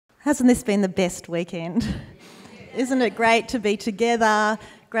Hasn't this been the best weekend? Isn't it great to be together?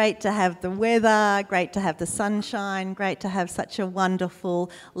 Great to have the weather, great to have the sunshine, great to have such a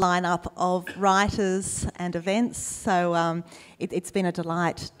wonderful lineup of writers and events. So it's been a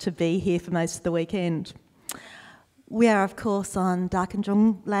delight to be here for most of the weekend. We are, of course, on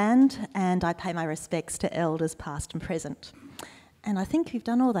Darkinjung land, and I pay my respects to elders past and present. And I think you've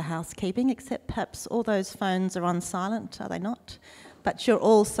done all the housekeeping, except perhaps all those phones are on silent, are they not? But you're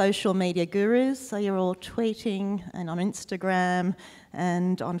all social media gurus, so you're all tweeting and on Instagram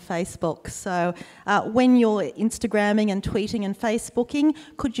and on Facebook. So when you're Instagramming and tweeting and Facebooking,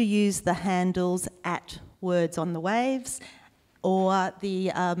 could you use the handles @WordsOnTheWaves or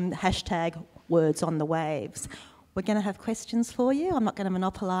the hashtag #WordsOnTheWaves? We're going to have questions for you. I'm not going to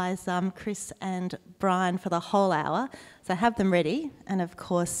monopolise Chris and Bryan for the whole hour, so have them ready. And of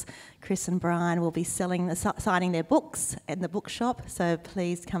course, Chris and Bryan will be signing their books in the bookshop, so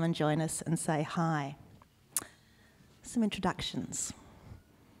please come and join us and say hi. Some introductions.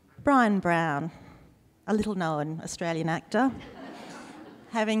 Bryan Brown, a little-known Australian actor,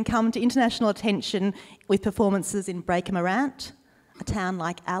 having come to international attention with performances in Breaker Morant, A Town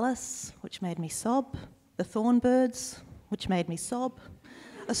Like Alice, which made me sob, The Thornbirds, which made me sob,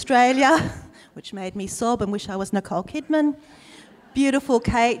 Australia, which made me sob and wish I was Nicole Kidman, Beautiful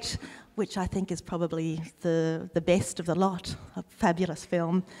Kate, which I think is probably the best of the lot, a fabulous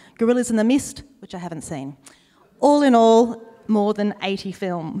film, Gorillas in the Mist, which I haven't seen. All in all, more than 80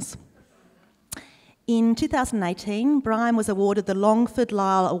 films. In 2018, Bryan was awarded the Longford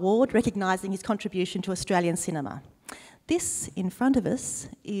Lyell Award, recognising his contribution to Australian cinema. This, in front of us,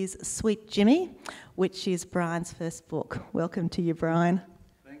 is Sweet Jimmy, which is Bryan's first book. Welcome to you, Bryan.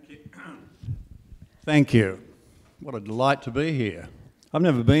 Thank you. Thank you. What a delight to be here. I've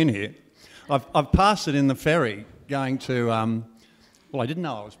never been here. I've passed it in the ferry going to... well, I didn't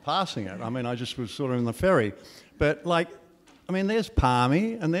know I was passing it. I mean, I just was sort of in the ferry. But, there's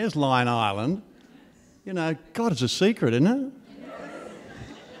Palmy and there's Line Island. You know, God, it's a secret, isn't it?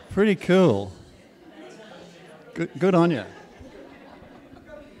 Pretty cool. Good on you.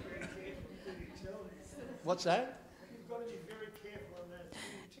 What's that? You've got to be very careful on that.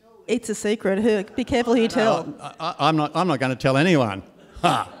 It's a secret. Be careful who you tell. No, I'm not going to tell anyone.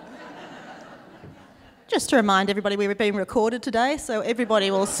 Ha! Just to remind everybody, we're being recorded today, so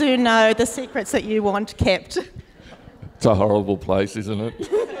everybody will soon know the secrets that you want kept. It's a horrible place, isn't it?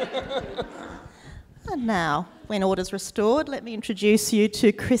 And now, when order's restored, let me introduce you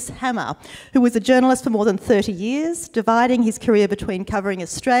to Chris Hammer, who was a journalist for more than 30 years, dividing his career between covering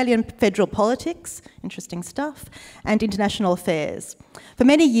Australian federal politics, interesting stuff, and international affairs. For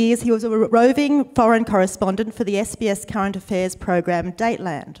many years, he was a roving foreign correspondent for the SBS current affairs program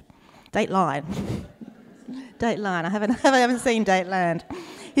Dateline. I haven't seen Dateland.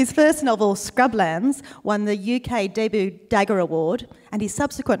 His first novel, Scrublands, won the UK Debut Dagger Award, and his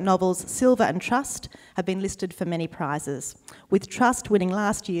subsequent novels, Silver and Trust, have been listed for many prizes, with Trust winning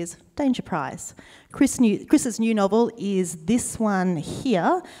last year's Danger Prize. Chris's new novel is this one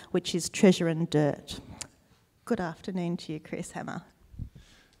here, which is Treasure and Dirt. Good afternoon to you, Chris Hammer.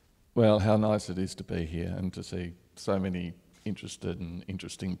 Well, how nice it is to be here and to see so many interested and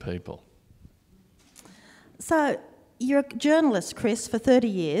interesting people. So, you're a journalist, Chris, for 30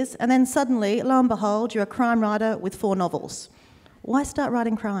 years, and then suddenly, lo and behold, you're a crime writer with 4 novels. Why start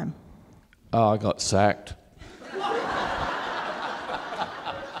writing crime? Oh, I got sacked.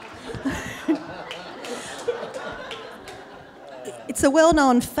 It's a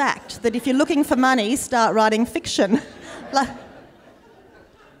well-known fact that if you're looking for money, start writing fiction.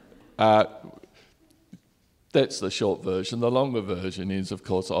 That's the short version. The longer version is, of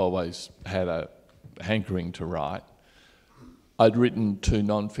course, I always had a hankering to write. I'd written 2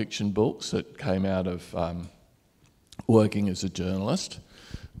 non-fiction books that came out of working as a journalist.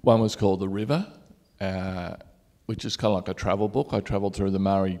 One was called The River, which is kind of like a travel book. I travelled through the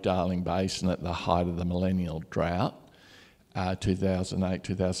Murray-Darling Basin at the height of the millennial drought, 2008,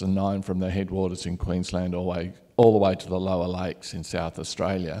 2009, from the headwaters in Queensland all the way to the lower lakes in South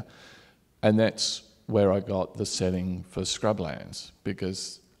Australia. And that's where I got the setting for Scrublands,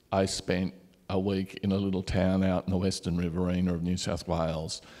 because I spent a week in a little town out in the Western Riverina of New South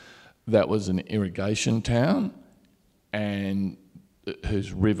Wales that was an irrigation town and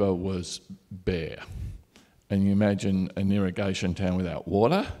whose river was bare. And you imagine an irrigation town without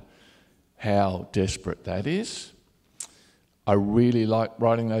water, how desperate that is. I really liked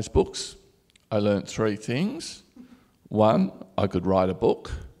writing those books. I learnt 3 things. 1, I could write a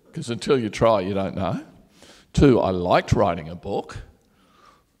book, because until you try, you don't know. 2, I liked writing a book.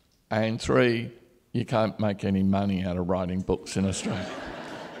 And 3, you can't make any money out of writing books in Australia.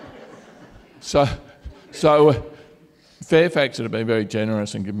 So Fairfax had been very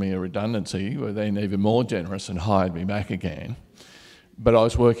generous and given me a redundancy, were then even more generous and hired me back again. But I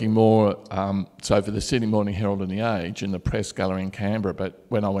was working more, so for the Sydney Morning Herald and The Age in the press gallery in Canberra, but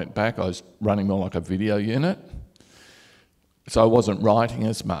when I went back I was running more like a video unit. So I wasn't writing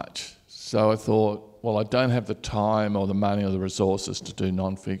as much. So I thought, well, I don't have the time or the money or the resources to do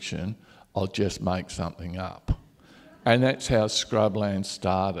non-fiction, I'll just make something up. And that's how Scrubland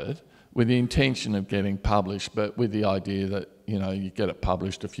started, with the intention of getting published, but with the idea that, you know, you get it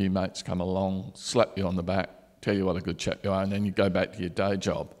published, a few mates come along, slap you on the back, tell you what a good chap you are, and then you go back to your day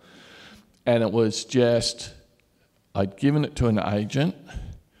job. And it was just, I'd given it to an agent,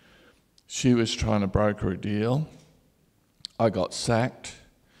 she was trying to broker a deal, I got sacked,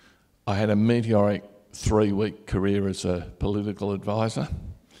 I had a meteoric 3-week career as a political advisor,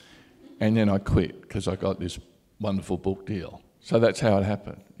 and then I quit because I got this wonderful book deal. So that's how it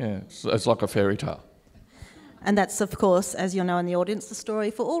happened. Yeah, it's like a fairy tale. And that's, of course, as you'll know in the audience, the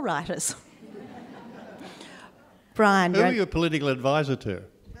story for all writers. Bryan, who are you a political advisor to?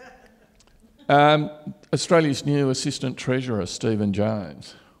 Australia's new Assistant Treasurer, Stephen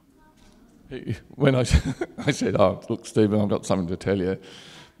Jones. When I said, oh, look, Stephen, I've got something to tell you,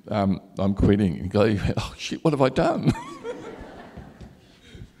 I'm quitting. He goes, oh, shit, what have I done?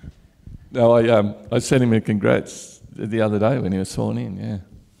 No, I sent him a congrats the other day when he was sworn in, yeah.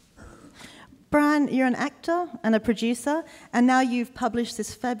 Bryan, you're an actor and a producer, and now you've published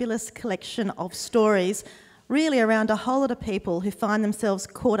this fabulous collection of stories really around a whole lot of people who find themselves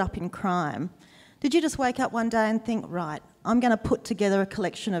caught up in crime. Did you just wake up one day and think, right, I'm going to put together a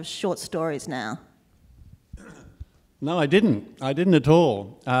collection of short stories now? No, I didn't. I didn't at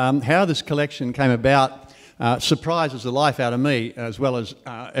all. How this collection came about surprises the life out of me, as well as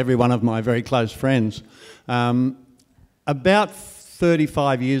every one of my very close friends. About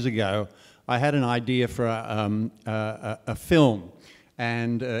 35 years ago, I had an idea for a film,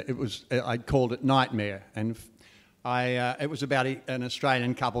 and I called it Nightmare, and it was about an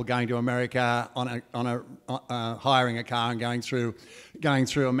Australian couple going to America hiring a car and going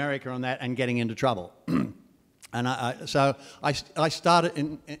through America on that and getting into trouble. And so I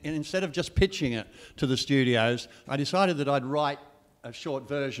started, instead of just pitching it to the studios, I decided that I'd write a short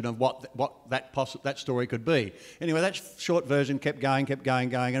version of what that story could be. Anyway, that short version kept going,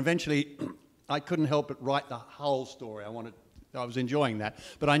 and eventually I couldn't help but write the whole story. I was enjoying that,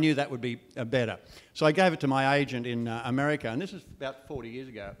 but I knew that would be better. So I gave it to my agent in America, and this is about 40 years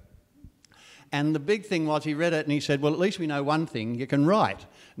ago. And the big thing was he read it and he said, well, at least we know one thing, you can write.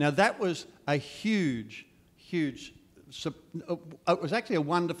 Now that was a huge, it was actually a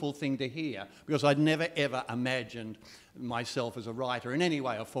wonderful thing to hear, because I'd never ever imagined myself as a writer in any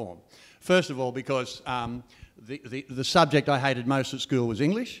way or form. First of all, because the subject I hated most at school was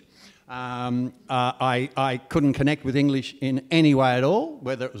English. I couldn't connect with English in any way at all,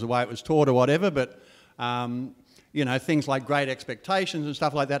 whether it was the way it was taught or whatever, but you know, things like Great Expectations and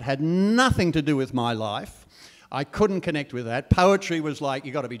stuff like that had nothing to do with my life. I couldn't connect with that. Poetry was like,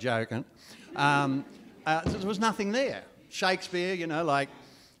 you got to be joking. There was nothing there. Shakespeare, you know, like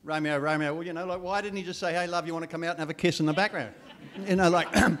Romeo, well, you know, like, why didn't he just say, hey, love, you want to come out and have a kiss in the background? You know, like,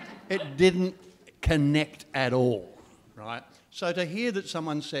 it didn't connect at all, right? So to hear that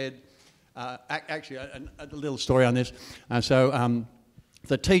someone said, actually, a little story on this.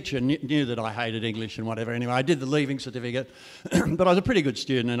 The teacher knew that I hated English and whatever. Anyway, I did the leaving certificate, but I was a pretty good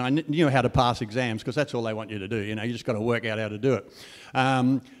student, and I knew how to pass exams, because that's all they want you to do. You know, you just got to work out how to do it.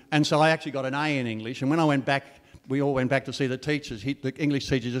 And so I actually got an A in English, and when I went back, we all went back to see the teachers. The English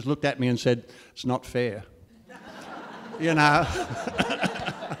teacher just looked at me and said, "It's not fair." You know.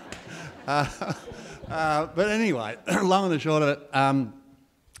 But anyway, long and the short of it.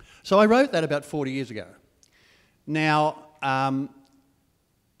 So I wrote that about 40 years ago. Now,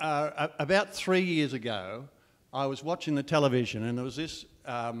 about 3 years ago, I was watching the television, and there was this.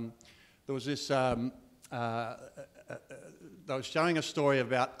 They were showing a story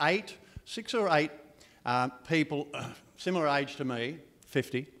about 6 or 8 people similar age to me,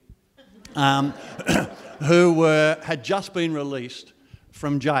 50, who had just been released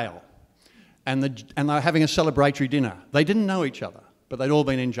from jail, and they were having a celebratory dinner. They didn't know each other, but they'd all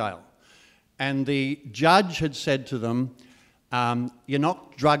been in jail. And the judge had said to them, you're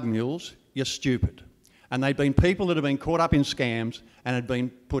not drug mules, you're stupid. And they'd been people that had been caught up in scams and had been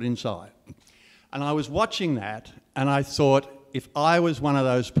put inside. And I was watching that, and I thought, if I was one of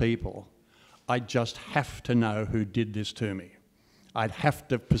those people, I'd just have to know who did this to me. I'd have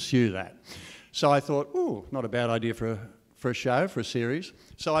to pursue that. So I thought, ooh, not a bad idea for a show, for a series.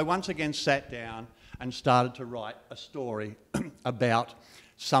 So I once again sat down and started to write a story about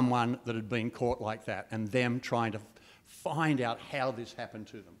someone that had been caught like that and them trying to find out how this happened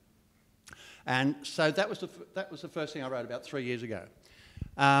to them. And so that was the first thing I wrote about 3 years ago.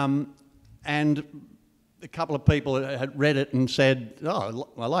 And a couple of people had read it and said, oh,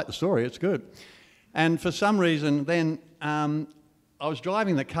 I like the story, it's good. And for some reason then I was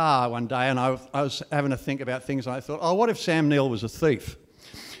driving the car one day and I was having to think about things and I thought, oh, what if Sam Neill was a thief?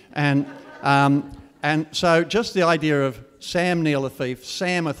 And so just the idea of Sam Neill a thief,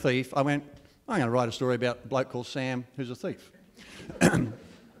 Sam a thief, I went, I'm going to write a story about a bloke called Sam who's a thief.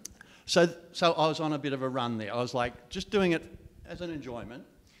 So I was on a bit of a run there. I was like just doing it as an enjoyment.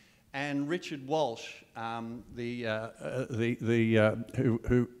 And Richard Walsh, the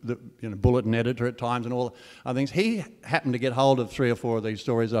bulletin editor at times and all other things, he happened to get hold of 3 or 4 of these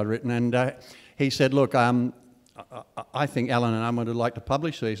stories I'd written, and he said, "Look, I think Alan and I would like to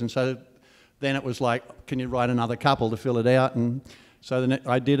publish these." And so then it was like, "Can you write another couple to fill it out?" And so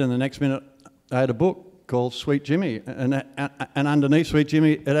I did, and the next minute I had a book called Sweet Jimmy, and underneath Sweet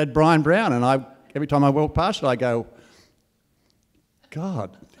Jimmy it had Bryan Brown, and every time I walk past it, I go,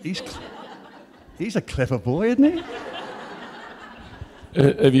 God, he's a clever boy, isn't he?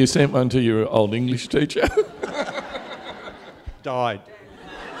 Have you sent one to your old English teacher? Died.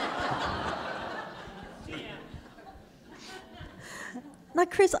 Now,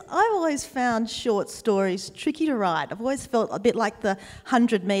 Chris, I've always found short stories tricky to write. I've always felt a bit like the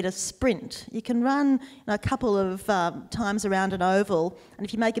 100-metre sprint. You can run a couple of times around an oval, and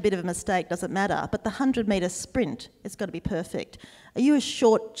if you make a bit of a mistake, doesn't matter. But the 100-metre sprint, it's got to be perfect. Are you a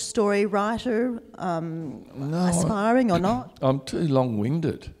short story writer, aspiring or not? I'm too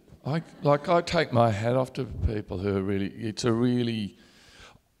long-winded. I take my hat off to people who are really,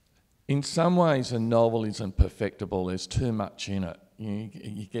 in some ways a novel isn't perfectible, there's too much in it.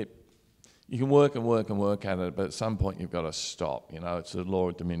 You can work and work and work at it, but at some point you've got to stop. It's the law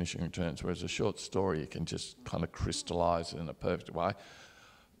of diminishing returns, whereas a short story you can just kind of crystallise it in a perfect way.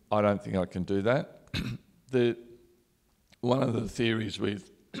 I don't think I can do that. One of the theories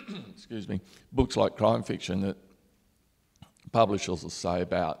with books like crime fiction, that publishers will say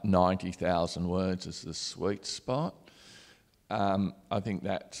about 90,000 words is the sweet spot. I think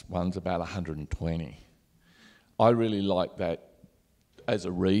that one's about 120. I really like that. As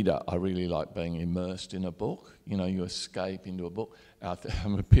a reader, I really like being immersed in a book. You escape into a book.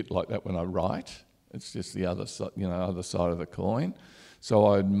 I'm a bit like that when I write. It's just the other side of the coin. So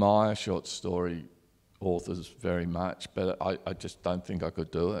I admire short story authors very much, but I just don't think I could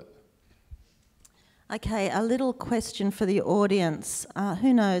do it. Okay, a little question for the audience.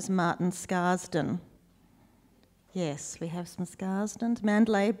 Who knows Martin Scarsden? Yes, we have some Scarsdens.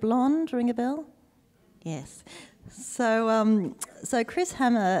 Mandalay Blonde, ring a bell? Yes. So Chris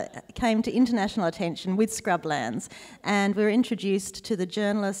Hammer came to international attention with Scrublands, and we were introduced to the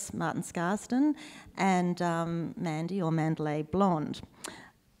journalists Martin Scarsden and Mandy, or Mandalay Blonde.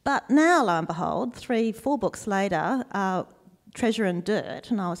 But now, lo and behold, 3-4 books later, Treasure and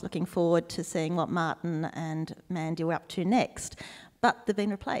Dirt, and I was looking forward to seeing what Martin and Mandy were up to next. But they've been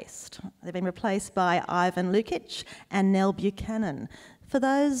replaced. They've been replaced by Ivan Lukic and Nell Buchanan. For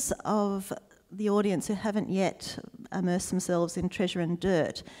those of the audience who haven't yet immersed themselves in Treasure and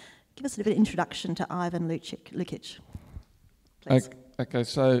Dirt, give us a bit of introduction to Ivan Lukic, please. Okay,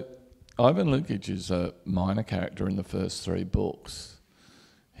 so Ivan Lukic is a minor character in the first 3 books.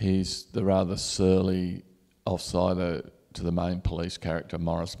 He's the rather surly offsider to the main police character,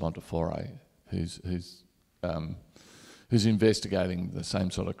 Maurice Montefiore, who's investigating the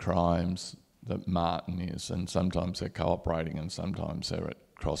same sort of crimes that Martin is, and sometimes they're cooperating and sometimes they're at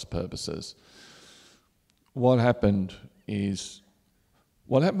cross purposes. What happened with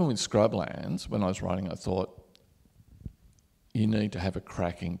Scrublands, when I was writing, I thought you need to have a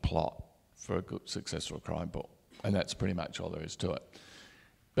cracking plot for a good, successful crime book, and that's pretty much all there is to it.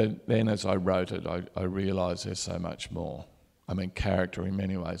 But then as I wrote it, I realised there's so much more. I mean, character in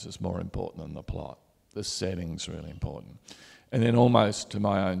many ways is more important than the plot. The setting's really important. And then almost to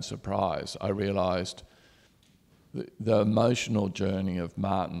my own surprise, I realised the emotional journey of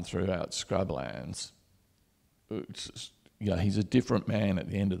Martin throughout Scrublands, he's a different man at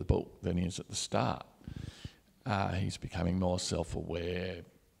the end of the book than he is at the start. He's becoming more self-aware,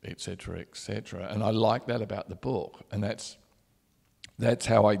 etc., etc. And I like that about the book. And that's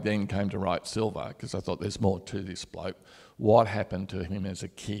how I then came to write Silver, because I thought there's more to this bloke. What happened to him as a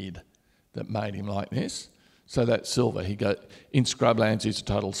kid that made him like this? So that Silver, in Scrublands, he's a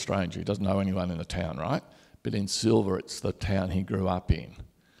total stranger. He doesn't know anyone in the town, right? But in Silver, it's the town he grew up in.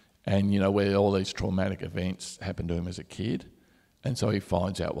 And, where all these traumatic events happened to him as a kid. And so he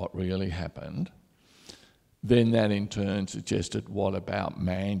finds out what really happened. then that in turn suggested, what about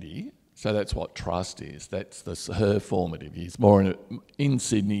Mandy? So that's what Trust is. That's her formative years, more in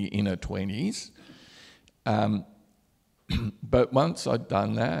Sydney in her 20s. But once I'd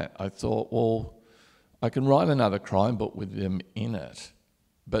done that, I thought, well, I can write another crime book with them in it.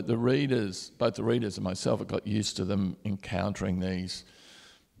 But the readers, both the readers and myself, have got used to them encountering these,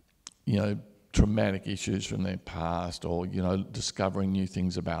 traumatic issues from their past, or, discovering new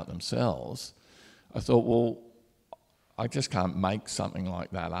things about themselves. I thought, well, I just can't make something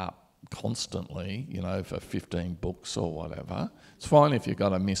like that up constantly, for 15 books or whatever. It's fine if you've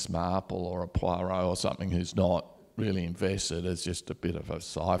got a Miss Marple or a Poirot or something who's not really invested as just a bit of a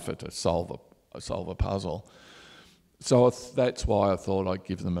cipher to solve a puzzle. So that's why I thought I'd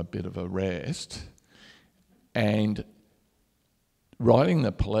give them a bit of a rest. And writing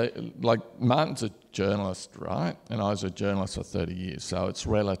Martin's a journalist, right? And I was a journalist for 30 years, so it's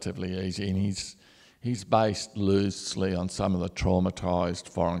relatively easy. And he's based loosely on some of the traumatised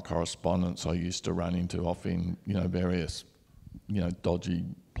foreign correspondents I used to run into off in, various, dodgy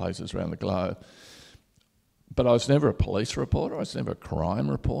places around the globe. But I was never a police reporter, I was never a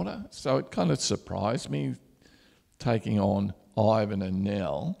crime reporter. So it kind of surprised me taking on Ivan and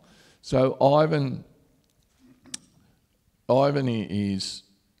Nell. So Ivan is,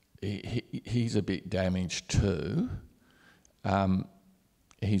 he's a bit damaged too.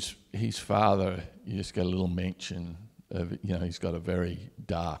 His father, you just get a little mention of, he's got a very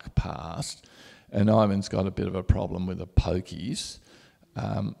dark past. And Ivan's got a bit of a problem with the pokies,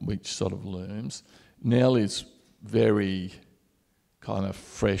 which sort of looms. Nell is very kind of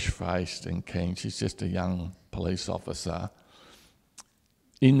fresh-faced and keen. She's just a young police officer.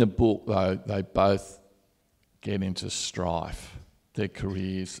 In the book, though, they both get into strife. Their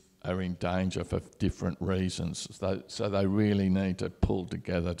careers are in danger for different reasons. So they really need to pull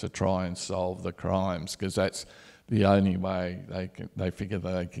together to try and solve the crimes, because that's the only way they figure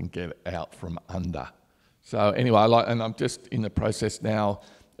that they can get out from under. So anyway, and I'm just in the process now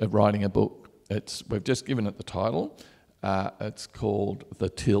of writing a book. We've just given it the title. It's called The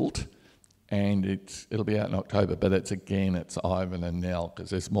Tilt, and it'll be out in October, but it's Ivan and Nell,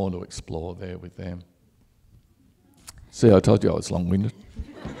 because there's more to explore there with them. See, I told you I was long-winded.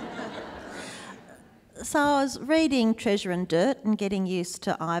 So I was reading Treasure and Dirt and getting used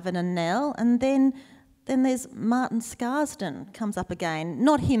to Ivan and Nell, and then there's Martin Scarsden comes up again.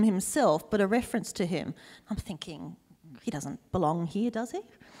 Not him himself, but a reference to him. I'm thinking, he doesn't belong here, does he?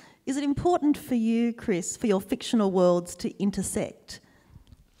 Is it important for you, Chris, for your fictional worlds to intersect?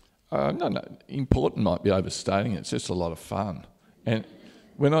 No. Important might be overstating it. It's just a lot of fun. And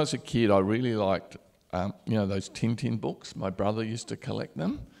when I was a kid, I really liked, those Tintin books. My brother used to collect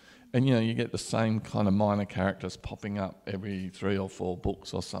them. And, you get the same kind of minor characters popping up every 3 or 4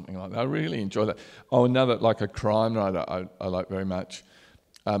 books or something like that. I really enjoy that. Oh, another, like a crime writer I like very much,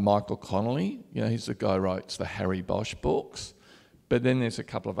 Michael Connolly. He's the guy who writes the Harry Bosch books. But then there's a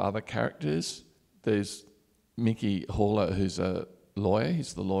couple of other characters. There's Mickey Haller, who's a lawyer.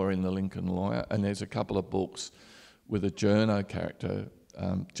 He's the lawyer in The Lincoln Lawyer. And there's a couple of books with a journo character,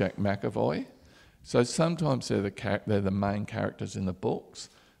 Jack McAvoy. So sometimes they're the main characters in the books,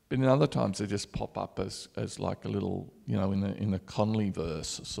 but in other times they just pop up as like a little, in the Connolly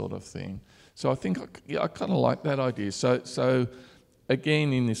verse sort of thing. So I think I kind of like that idea. So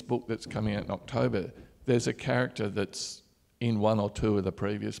again, in this book that's coming out in October, there's a character that's in 1 or 2 of the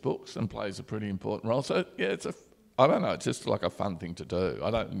previous books and plays a pretty important role. So yeah, I don't know, it's just like a fun thing to do.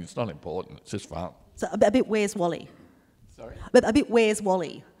 It's not important, it's just fun. So a bit Where's Wally? Sorry? But a bit Where's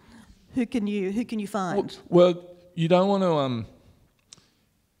Wally? Who can you find? Well, you don't want to,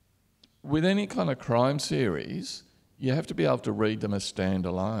 with any kind of crime series, you have to be able to read them as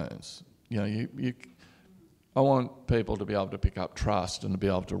standalones. I want people to be able to pick up Trust and to be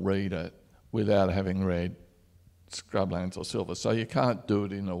able to read it without having read Scrublands or Silver. So you can't do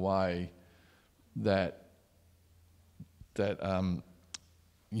it in a way that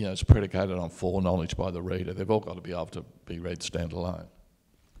is predicated on foreknowledge by the reader. They've all got to be able to be read standalone.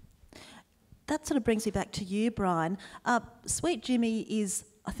 That sort of brings me back to you, Bryan. Sweet Jimmy is,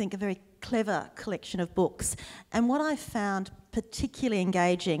 I think, a very clever collection of books. And what I found particularly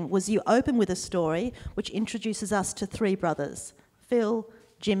engaging was you open with a story which introduces us to 3 brothers, Phil,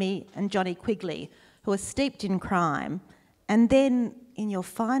 Jimmy and Johnny Quigley, who are steeped in crime. And then in your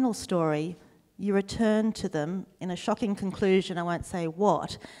final story, you return to them in a shocking conclusion, I won't say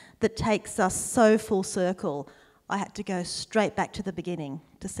what, that takes us so full circle. I had to go straight back to the beginning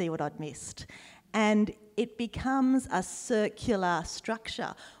to see what I'd missed. And it becomes a circular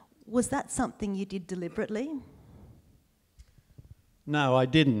structure. Was that something you did deliberately? No, I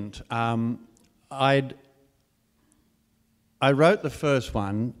didn't. I wrote the first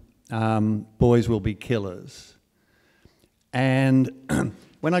one, Boys Will Be Killers, and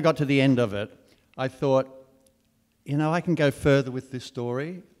when I got to the end of it, I thought, you know, I can go further with this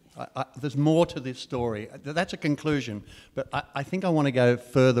story. There's more to this story. That's a conclusion, but I think I want to go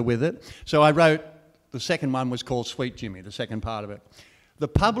further with it. So I wrote, the second one was called Sweet Jimmy, the second part of it. The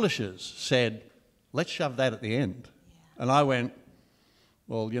publishers said, let's shove that at the end. Yeah. And I went,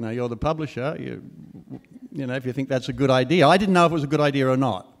 well, you know, you're the publisher. You know, if you think that's a good idea. I didn't know if it was a good idea or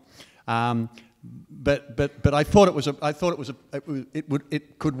not. But I thought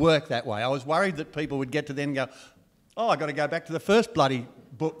it could work that way. I was worried that people would get to then go, oh, I've got to go back to the first bloody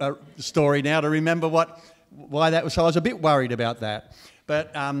book, story now to remember why that was. So I was a bit worried about that.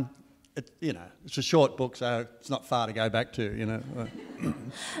 But, you know, it's a short book, so it's not far to go back to, you know.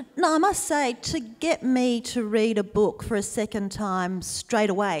 No, I must say, to get me to read a book for a second time straight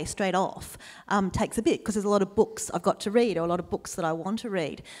away, straight off, takes a bit, because there's a lot of books I've got to read, or a lot of books that I want to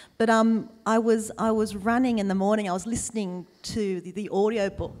read. But I was running in the morning, I was listening to the audio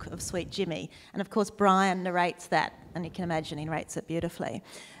book of Sweet Jimmy, and of course Bryan narrates that, and you can imagine he narrates it beautifully.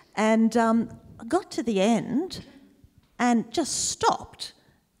 And I got to the end and just stopped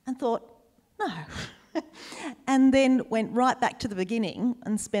and thought, no. And then went right back to the beginning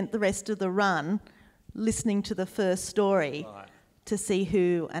and spent the rest of the run listening to the first story to see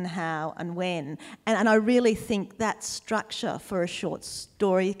who and how and when. And I really think that structure for a short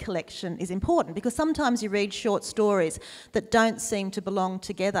story collection is important, because sometimes you read short stories that don't seem to belong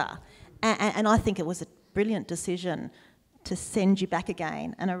together. And I think it was a brilliant decision to send you back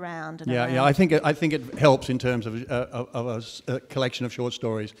again and around and around. Yeah, I think it helps in terms of a collection of short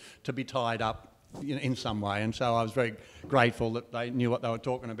stories to be tied up in some way, and so I was very grateful that they knew what they were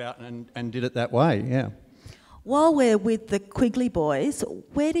talking about and did it that way. Yeah. While we're with the Quigley boys,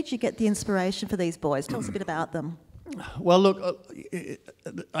 where did you get the inspiration for these boys? Tell us a bit about them. Well, look,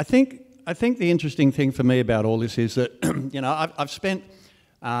 I think the interesting thing for me about all this is that you know, I've spent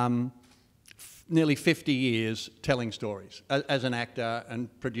nearly 50 years telling stories as an actor and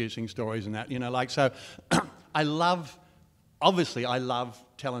producing stories and that, you know, like, so I love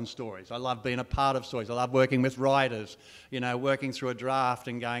telling stories. I love being a part of stories. I love working with writers, you know, working through a draft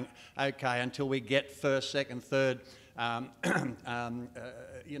and going, okay, until we get first, second, third,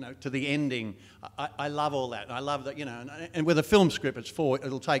 you know, to the ending. I love all that. And I love that, you know, and with a film script,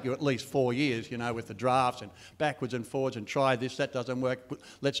 it'll take you at least 4 years, you know, with the drafts and backwards and forwards and try this, that doesn't work,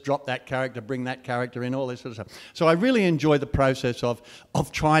 let's drop that character, bring that character in, all this sort of stuff. So I really enjoy the process of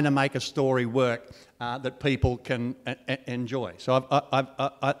trying to make a story work that people can enjoy. So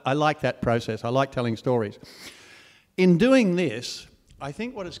I like that process. I like telling stories. In doing this, I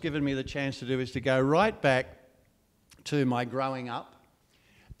think what it's given me the chance to do is to go right back to my growing up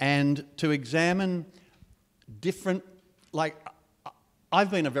and to examine different, like,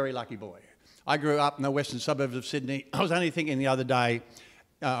 I've been a very lucky boy. I grew up in the western suburbs of Sydney. I was only thinking the other day,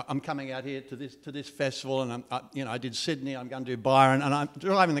 I'm coming out here to this festival, and you know, I did Sydney, I'm going to do Byron, and I'm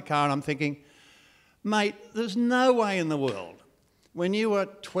driving the car and I'm thinking, mate, there's no way in the world, when you were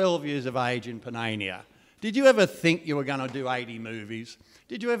 12 years of age in Panania, did you ever think you were going to do 80 movies?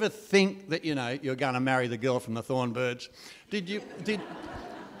 Did you ever think that, you know, you're going to marry the girl from the Thornbirds? Did you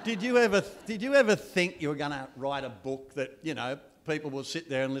ever think you were going to write a book that, you know, people will sit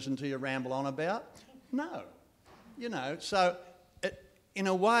there and listen to you ramble on about? No. You know, so in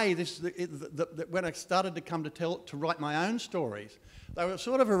a way, when I started to come to write my own stories, they were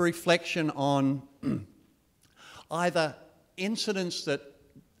sort of a reflection on either incidents that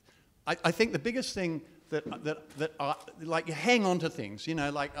I think the biggest thing that like, you hang on to things, you know,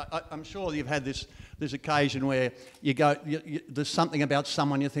 like I'm sure you've had this occasion where you go, there's something about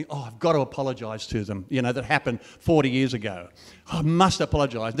someone you think, oh, I've got to apologise to them, you know, that happened 40 years ago. Oh, I must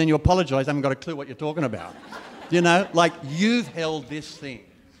apologise. Then you apologise, haven't got a clue what you're talking about. You know, like, you've held this thing,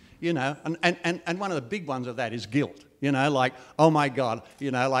 you know, and one of the big ones of that is guilt, you know, like, oh my God,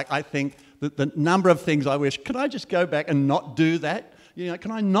 you know, like, I think that the number of things I wish, can I just go back and not do that? You know,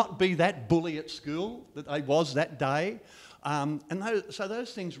 can I not be that bully at school that I was that day? So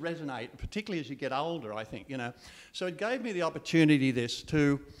those things resonate, particularly as you get older, I think, you know. So it gave me the opportunity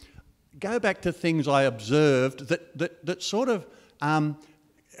to go back to things I observed that sort of, that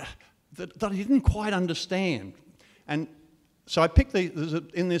I didn't quite understand. And so I picked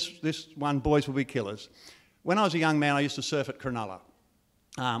in this one, Boys Will Be Killers. When I was a young man, I used to surf at Cronulla.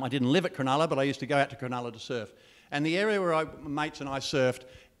 I didn't live at Cronulla, but I used to go out to Cronulla to surf. And the area where my mates and I surfed,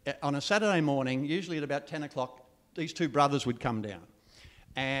 on a Saturday morning, usually at about 10 o'clock, these two brothers would come down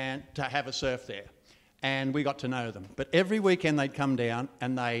and to have a surf there. And we got to know them. But every weekend they'd come down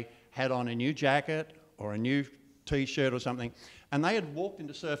and they had on a new jacket or a new T-shirt or something, and they had walked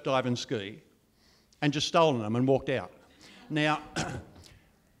into Surf, Dive and Ski and just stolen them and walked out. Now,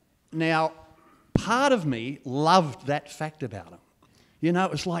 part of me loved that fact about them. You know,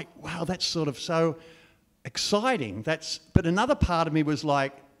 it was like, wow, that's sort of so exciting. But another part of me was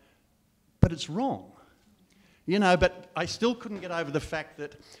like, but it's wrong. You know, but I still couldn't get over the fact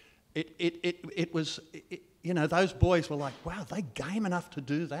that it was, you know, those boys were like, wow, they game enough to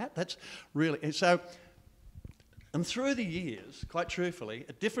do that? That's really... And so, and through the years, quite truthfully,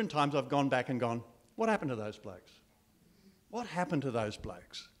 at different times I've gone back and gone, what happened to those blokes? What happened to those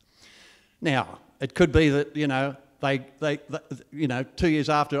blokes? Now, it could be that, you know, they 2 years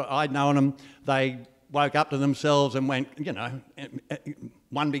after I'd known them, they woke up to themselves and went, you know,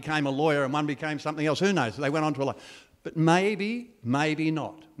 one became a lawyer and one became something else. Who knows? They went on to a life. But maybe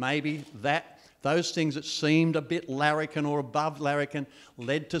not. Maybe those things that seemed a bit larrikin or above larrikin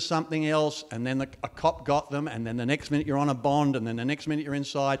led to something else, and then a cop got them, and then the next minute you're on a bond, and then the next minute you're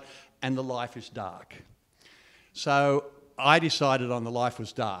inside, and the life is dark. So I decided on the life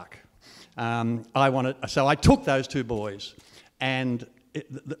was dark. So I took those two boys, and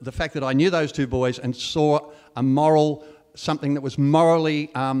the fact that I knew those two boys and saw something that was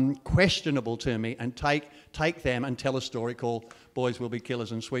morally questionable to me, and take them and tell a story called Boys Will Be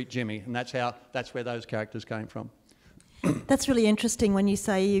Killers and Sweet Jimmy, and that's where those characters came from. That's really interesting when you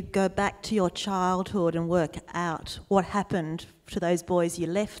say you go back to your childhood and work out what happened to those boys you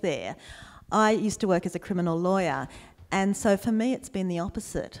left there. I used to work as a criminal lawyer, and so for me it's been the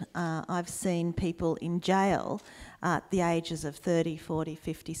opposite. I've seen people in jail at the ages of 30, 40,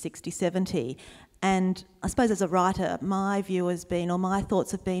 50, 60, 70, and I suppose as a writer my view has been, or my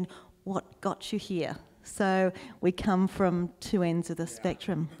thoughts have been, what got you here? So we come from two ends of the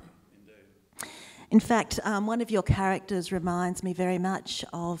spectrum. In fact, one of your characters reminds me very much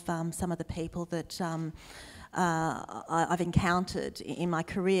of some of the people that I've encountered in my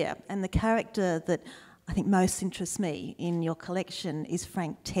career. And the character that I think most interests me in your collection is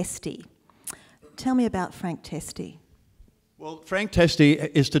Frank Testy. Tell me about Frank Testy. Well, Frank Testy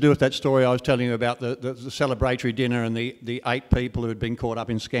is to do with that story I was telling you about the celebratory dinner and the 8 people who had been caught up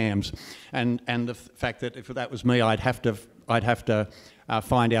in scams, and the fact that if that was me, I'd have to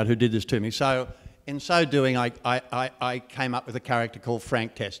find out who did this to me. So, in so doing, I came up with a character called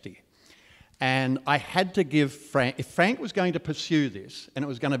Frank Testy, and I had to give Frank. If Frank was going to pursue this, and it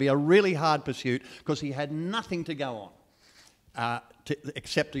was going to be a really hard pursuit because he had nothing to go on.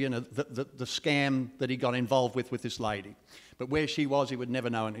 Except, you know, the scam that he got involved with this lady. But where she was, he would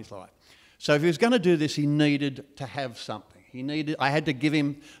never know in his life. So if he was going to do this, he needed to have something. I had to give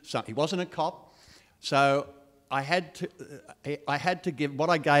him something. He wasn't a cop, so I had to give,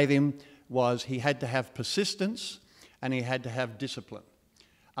 what I gave him was he had to have persistence and he had to have discipline.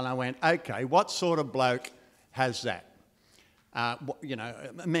 And I went, okay, what sort of bloke has that? You know,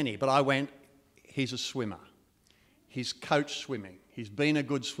 many, but I went, he's a swimmer. He's coached swimming. He's been a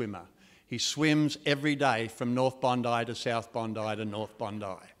good swimmer. He swims every day from North Bondi to South Bondi to North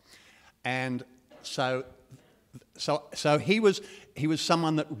Bondi. And so he was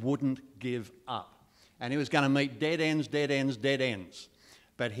someone that wouldn't give up. And he was going to meet dead ends, dead ends, dead ends.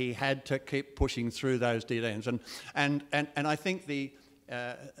 But he had to keep pushing through those dead ends. And I think the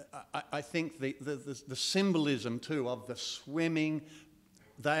symbolism too of the swimming,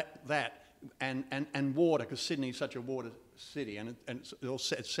 and water, because Sydney's such a water city, and it's all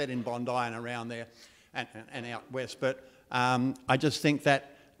set in Bondi and around there and out west. But I just think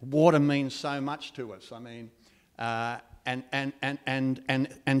that water means so much to us. I mean,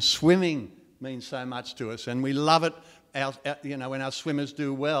 and swimming means so much to us, and we love it. You know, when our swimmers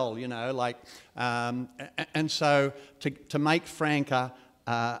do well, you know, like, and so to make Frank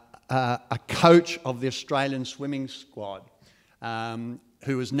a coach of the Australian swimming squad,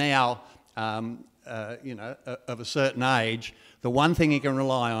 who is now, you know, of a certain age, the one thing he can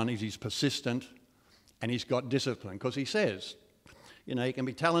rely on is he's persistent and he's got discipline. Because he says, you know, you can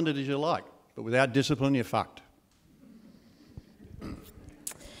be talented as you like, but without discipline, you're fucked.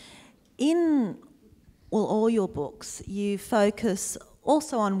 In all your books, you focus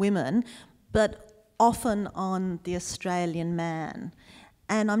also on women, but often on the Australian man.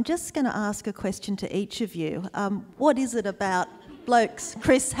 And I'm just going to ask a question to each of you. What is it about blokes,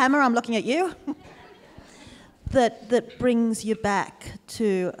 Chris Hammer, I'm looking at you, that brings you back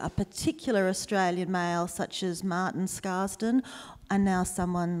to a particular Australian male such as Martin Scarsden and now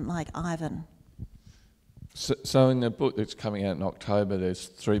someone like Ivan? So in the book that's coming out in October, there's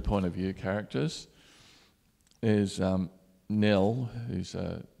 3 point of view characters. There's Nell, who's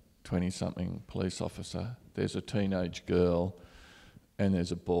a 20-something police officer. There's a teenage girl, and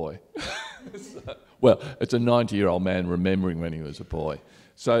there's a boy. Well, it's a 90-year-old man remembering when he was a boy.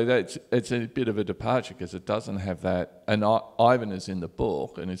 So it's a bit of a departure because it doesn't have that. And Ivan is in the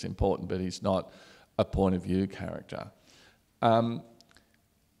book and it's important, but he's not a point of view character. I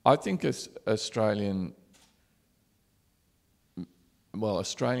think as Australians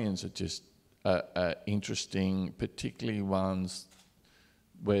are just interesting, particularly ones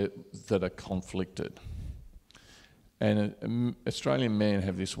that are conflicted. And Australian men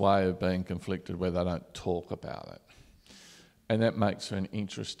have this way of being conflicted where they don't talk about it. And that makes for an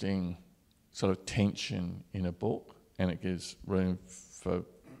interesting sort of tension in a book, and it gives room for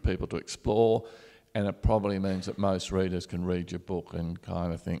people to explore, and it probably means that most readers can read your book and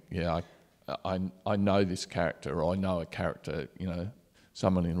kind of think, yeah, I know this character, or I know a character, you know,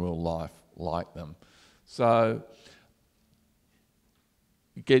 someone in real life like them. So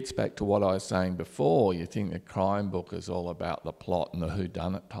it gets back to what I was saying before. You think a crime book is all about the plot and the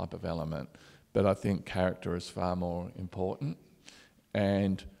whodunit type of element, but I think character is far more important.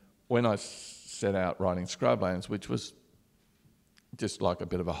 And when I set out writing Scrublands, which was just like a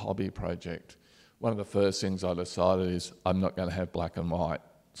bit of a hobby project, one of the first things I decided is I'm not going to have black and white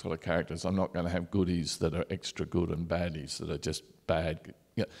sort of characters. I'm not going to have goodies that are extra good and baddies that are just bad.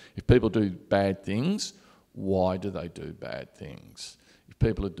 You know, if people do bad things, why do they do bad things? If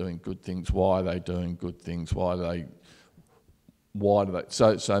people are doing good things, why are they doing good things? Why do they?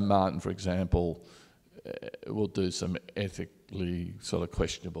 So Martin, for example, will do some ethically sort of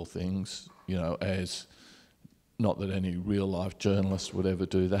questionable things, you know, as not that any real life journalist would ever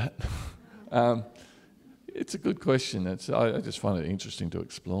do that. It's a good question. I just find it interesting to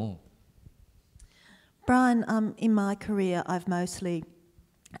explore. Bryan, in my career, I've mostly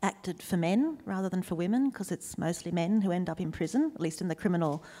acted for men rather than for women, because it's mostly men who end up in prison, at least in the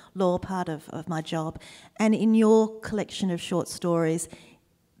criminal law part of my job. And in your collection of short stories,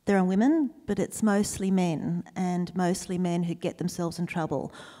 there are women, but it's mostly men, and mostly men who get themselves in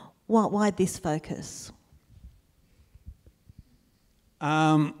trouble. Why this focus?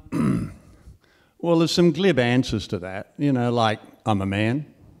 Well, there's some glib answers to that. You know, like, I'm a man.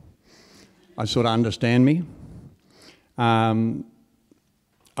 I sort of understand me.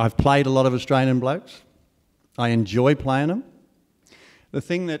 I've played a lot of Australian blokes. I enjoy playing them. The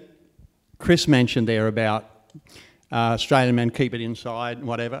thing that Chris mentioned there about Australian men keep it inside and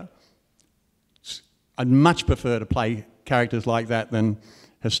whatever, I'd much prefer to play characters like that than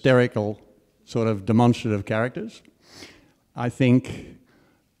hysterical sort of demonstrative characters. I think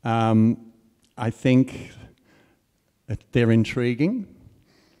that they're intriguing.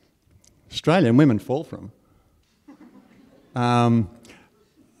 Australian women fall for them.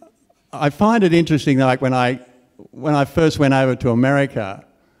 I find it interesting, like when I first went over to America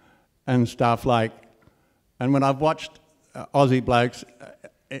and stuff, like, and when I've watched Aussie blokes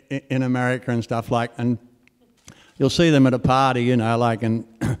in America and stuff, like, and you'll see them at a party, you know, like, and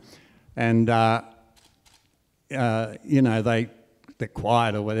you know, they're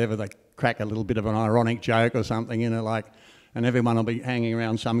quiet or whatever, they crack a little bit of an ironic joke or something, you know, like, and everyone will be hanging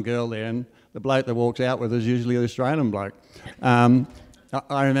around some girl there, and the bloke that walks out with is usually an Australian bloke.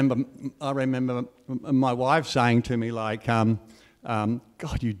 I remember my wife saying to me, like, God,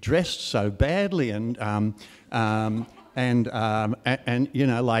 you dressed so badly, and you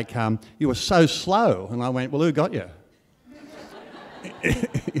know, like, you were so slow. And I went, well, who got you?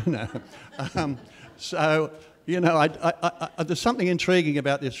 You know. So, you know, there's something intriguing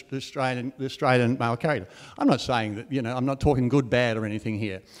about this Australian male character. I'm not saying that, you know, I'm not talking good, bad or anything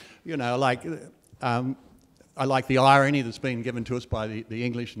here. You know, like, I like the irony that's been given to us by the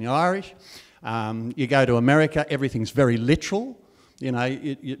English and the Irish. You go to America, everything's very literal. You know,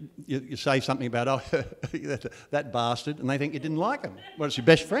 you say something about, oh, that bastard, and they think you didn't like him. Well, it's your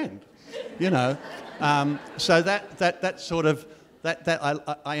best friend, you know. So that sort of,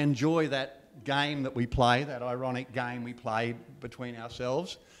 I enjoy that game that we play, that ironic game we play between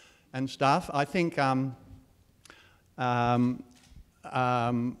ourselves and stuff. I think, and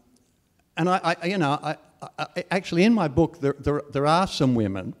you know, actually in my book there are some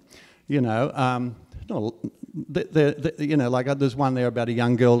women, you know, you know, like there's one there about a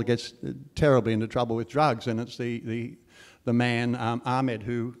young girl that gets terribly into trouble with drugs, and it's the man Ahmed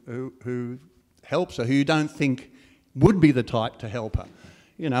who helps her, who you don't think would be the type to help her,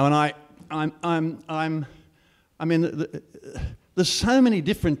 you know. And I mean, there's so many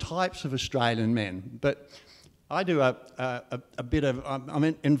different types of Australian men, but I do a bit of,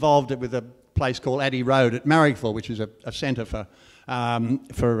 I'm involved with a place called Addy Road at Marrickville, which is a centre for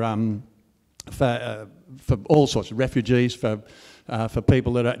all sorts of refugees, for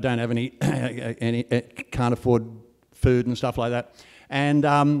people that don't have any can't afford food and stuff like that. And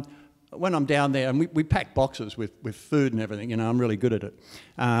when I'm down there, and we pack boxes with food and everything, you know, I'm really good at it.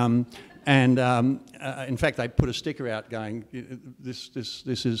 In fact, they put a sticker out going, this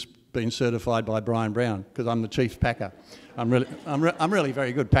has been certified by Bryan Brown, because I'm the chief packer. I'm really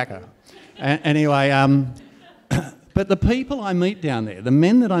very good packer. Anyway, but the people I meet down there, the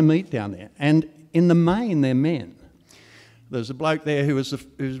men that I meet down there, and in the main, they're men. There's a bloke there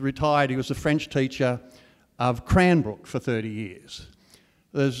who's retired. He was a French teacher of Cranbrook for 30 years.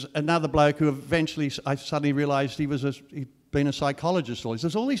 There's another bloke who eventually, I suddenly realised he'd been a psychologist.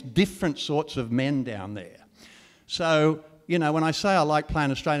 There's all these different sorts of men down there. So, you know, when I say I like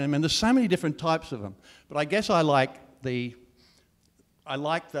playing Australian men, there's so many different types of them. But I guess I like the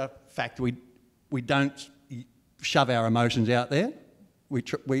fact we don't shove our emotions out there. We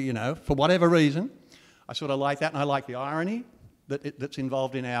you know, for whatever reason, I sort of like that, and I like the irony that's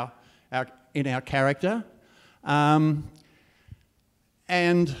involved in our character.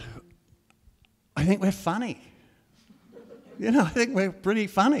 And I think we're funny. You know, I think we're pretty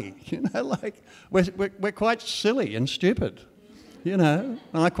funny. You know, like we're quite silly and stupid. You know,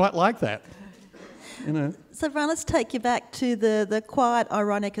 and I quite like that. You know. So, Bryan, let's take you back to the quiet,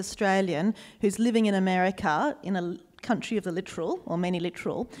 ironic Australian who's living in America in a country of the literal, or many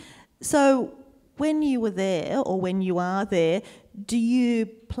literal. So, when you were there, or when you are there, do you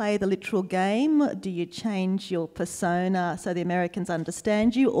play the literal game? Do you change your persona so the Americans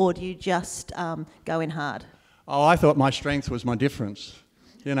understand you, or do you just go in hard? Oh, I thought my strength was my difference,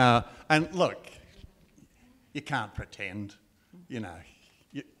 you know. And look, you can't pretend, you know.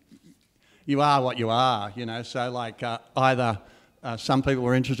 You are what you are, you know. So, like, either some people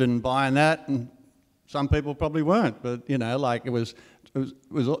were interested in buying that, and some people probably weren't. But you know, like it was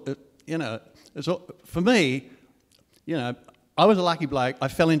you know. For me, you know, I was a lucky bloke. I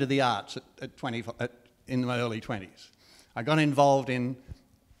fell into the arts in my early 20s. I got involved in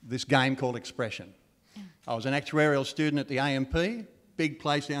this game called Expression. I was an actuarial student at the AMP, big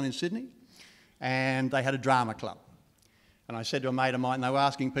place down in Sydney, and they had a drama club. And I said to a mate of mine, they were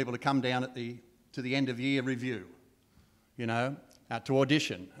asking people to come down to the end of year review, you know, to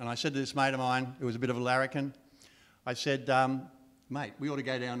audition. And I said to this mate of mine, who was a bit of a larrikin, I said, mate, we ought to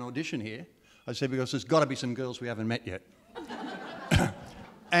go down and audition here. I said, because there's got to be some girls we haven't met yet.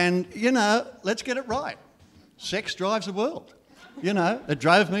 And, you know, let's get it right. Sex drives the world. You know, it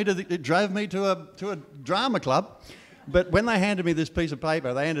drove me to a drama club. But when they handed me this piece of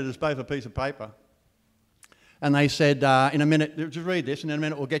paper, they handed us both a piece of paper. And they said, in a minute, just read this, and in a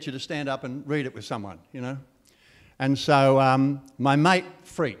minute we'll get you to stand up and read it with someone, you know. And so my mate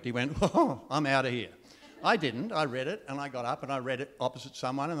freaked. He went, oh, I'm out of here. I didn't. I read it, and I got up and I read it opposite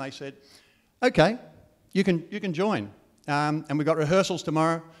someone, and they said, okay, you can join. And we got rehearsals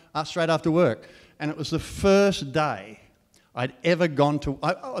tomorrow straight after work. And it was the first day I'd ever gone to...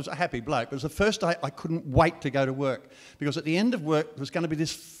 I was a happy bloke, but it was the first day I couldn't wait to go to work, because at the end of work there was going to be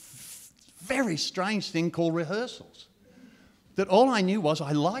this very strange thing called rehearsals. That all I knew was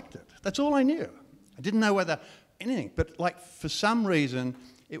I liked it. That's all I knew. I didn't know whether anything, but like for some reason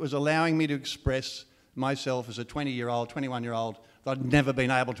it was allowing me to express myself as a 20-year-old, 21-year-old that I'd never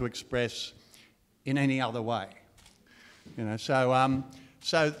been able to express in any other way, you know.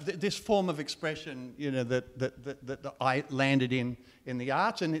 So this form of expression, you know, that I landed in the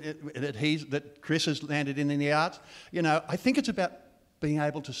arts, and that Chris has landed in the arts, you know, I think it's about being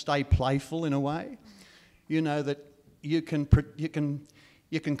able to stay playful in a way, you know, that you can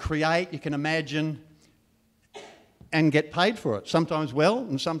create, you can imagine, and get paid for it. Sometimes well,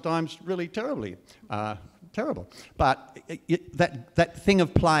 and sometimes really terrible. But that thing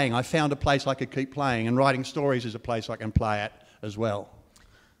of playing, I found a place I could keep playing, and writing stories is a place I can play at as well.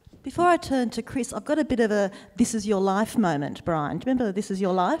 Before I turn to Chris, I've got a bit of a "This Is Your Life" moment, Bryan. Do you remember "This Is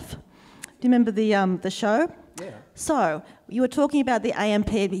Your Life"? Do you remember the show? Yeah. So you were talking about the AMP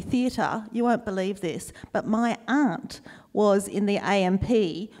theatre. You won't believe this, but my aunt was in the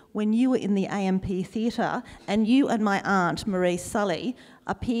AMP when you were in the AMP theatre, and you and my aunt, Marie Sully,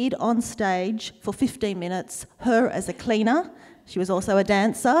 appeared on stage for 15 minutes, her as a cleaner, she was also a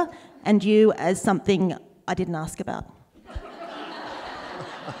dancer, and you as something I didn't ask about.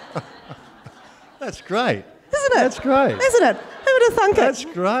 That's great. Isn't it? That's great. Isn't it? Who would have thunk it? That's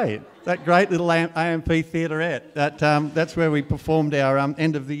great. That great little AMP theaterette. That's where we performed our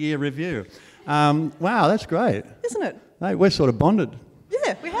end of the year review. Wow, that's great. Isn't it? Hey, we're sort of bonded.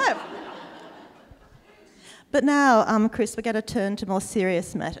 Yeah, we have. But now, Chris, we're going to turn to more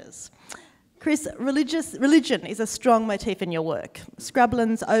serious matters. Chris, religion is a strong motif in your work.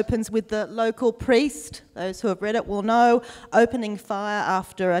 Scrublands opens with the local priest, those who have read it will know, opening fire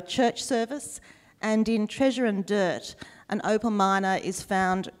after a church service. And in Treasure and Dirt, an opal miner is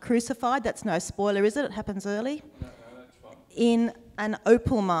found crucified. That's no spoiler, is it? It happens early. No, that's fine. In an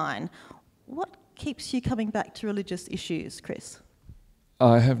opal mine. What keeps you coming back to religious issues, Chris?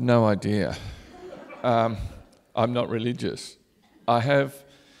 I have no idea. I'm not religious.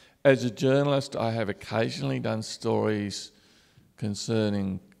 As a journalist, I have occasionally done stories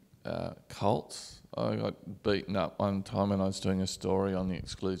concerning cults. I got beaten up one time when I was doing a story on the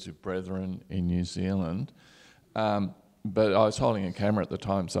Exclusive Brethren in New Zealand. But I was holding a camera at the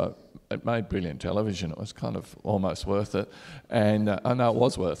time, so it made brilliant television. It was kind of almost worth it. And I know it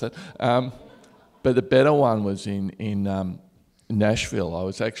was worth it. But the better one was in Nashville. I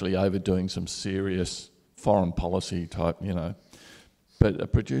was actually overdoing some serious foreign policy type, But a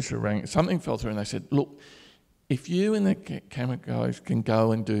producer rang, something fell through and they said, look, if you and the camera guys can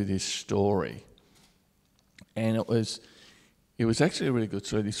go and do this story, and it was actually a really good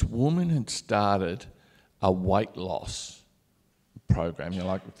story. This woman had started a weight loss program,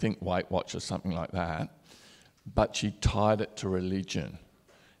 think Weight Watch or something like that, but she tied it to religion.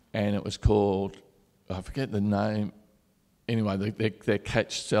 And it was called, I forget the name, anyway, their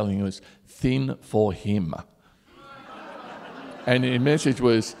catch selling was Thin for Him. And the message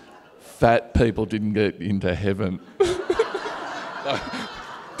was, fat people didn't get into heaven.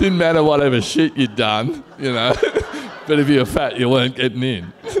 Didn't matter whatever shit you'd done, but if you were fat, you weren't getting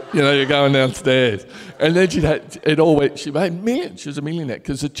in. You're going downstairs. And then she made millions. She was a millionaire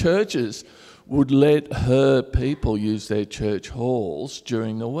because the churches would let her people use their church halls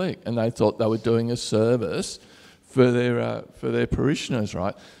during the week, and they thought they were doing a service for their parishioners,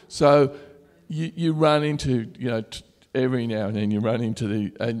 right? So you run into, every now and then you run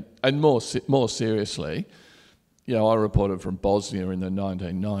into and more seriously, I reported from Bosnia in the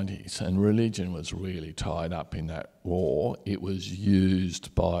 1990s, and religion was really tied up in that war. It was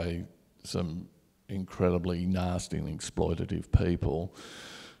used by some incredibly nasty and exploitative people.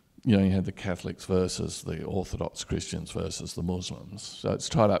 You had the Catholics versus the Orthodox Christians versus the Muslims. So it's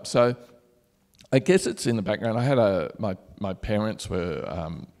tied up. So I guess it's in the background. I had my parents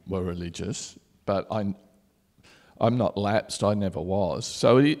were religious, but I'm not lapsed. I never was.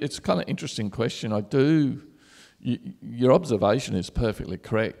 So it's kind of interesting question. Your observation is perfectly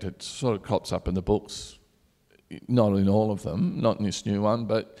correct. It sort of crops up in the books, not in all of them, not in this new one,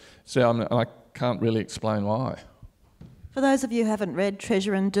 but I can't really explain why. For those of you who haven't read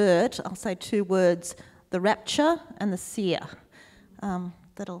Treasure and Dirt, I'll say two words: the rapture and the seer.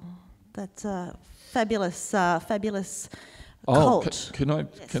 That's a fabulous cult. Can I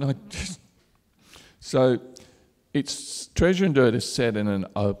just... So it's Treasure and Dirt is set in an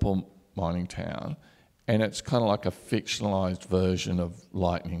opal mining town, and it's kind of like a fictionalised version of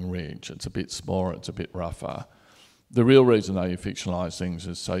Lightning Ridge. It's a bit smaller, it's a bit rougher. The real reason though you fictionalise things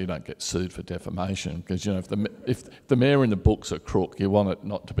is so you don't get sued for defamation, because if the mayor in the book's a crook, you want it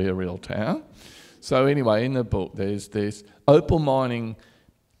not to be a real town. So anyway, in the book there's opal mining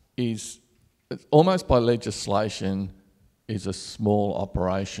is almost by legislation is a small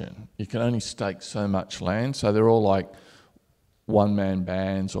operation. You can only stake so much land, so they're all like one-man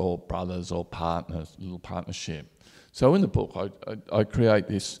bands or brothers or partners, little partnership. So in the book, I create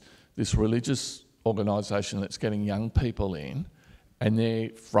this religious organisation that's getting young people in, and they're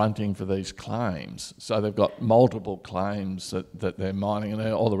fronting for these claims. So they've got multiple claims that they're mining,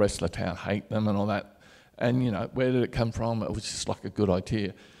 and all the rest of the town hate them and all that. And where did it come from? It was just like a good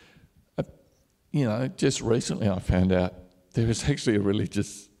idea. Just recently I found out there is actually a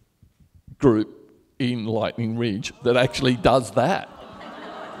religious group in Lightning Ridge that actually does that.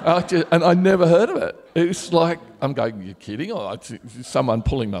 And I never heard of it. It's like, I'm going, you're kidding? Or is someone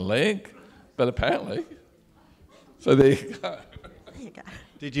pulling my leg? But apparently. So there you go. There you go.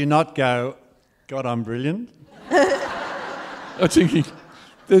 Did you not go, God, I'm brilliant? I was thinking,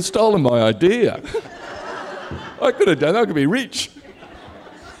 they've stolen my idea. I could have done that. I could be rich.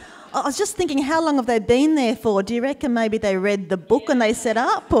 I was just thinking, how long have they been there for? Do you reckon maybe they read the book and they set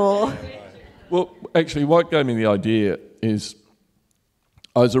up, or...? Well, actually, what gave me the idea is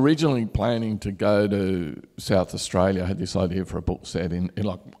I was originally planning to go to South Australia. I had this idea for a book set in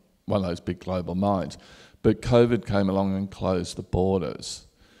like one of those big global mines. But COVID came along and closed the borders.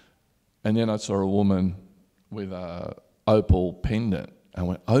 And then I saw a woman with a opal pendant. I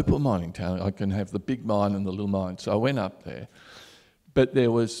went, opal mining town, I can have the big mine and the little mine. So I went up there. But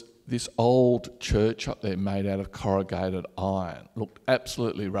there was this old church up there made out of corrugated iron. Looked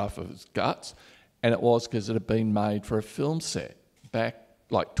absolutely rough of its guts. And it was because it had been made for a film set back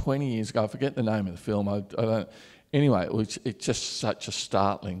like 20 years ago. I forget the name of the film. I don't. Anyway, it's just such a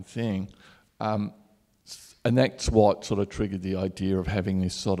startling thing. And that's what sort of triggered the idea of having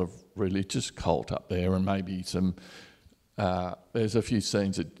this sort of religious cult up there, and maybe some There's a few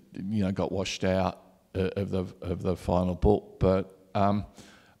scenes that got washed out of the final book, but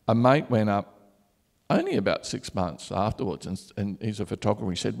a mate went up only about 6 months afterwards, and he's a photographer.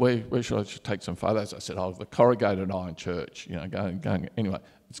 He said, "Where should I take some photos?" I said, "Oh, the corrugated iron church." Going. Anyway,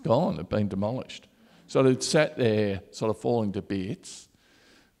 it's gone. It'd been demolished. So it sat there, sort of falling to bits.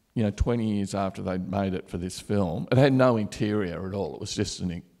 20 years after they'd made it for this film, it had no interior at all. It was just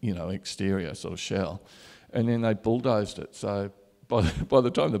an exterior sort of shell, and then they bulldozed it. So by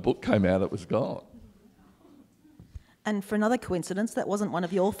the time the book came out, it was gone. And for another coincidence, that wasn't one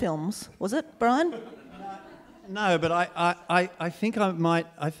of your films, was it, Bryan? No, but I think I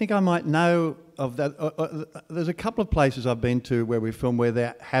might know of that. There's a couple of places I've been to where we filmed where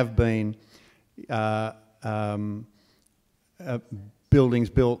there have been buildings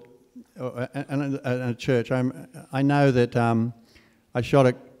built and a church. I know that I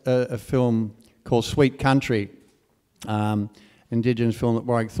shot a film called Sweet Country, Indigenous film that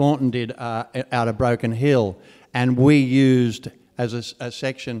Warwick Thornton did out of Broken Hill, and we used as a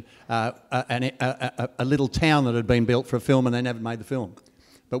section a little town that had been built for a film, and they never made the film,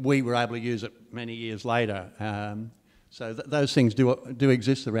 but we were able to use it many years later. So those things do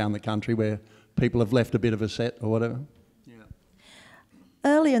exist around the country where people have left a bit of a set or whatever.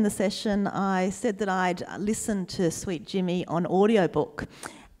 Earlier in the session, I said that I'd listened to Sweet Jimmy on audiobook,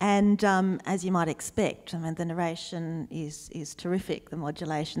 and as you might expect, I mean, the narration is terrific, the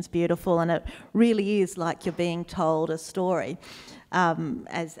modulation's beautiful, and it really is like you're being told a story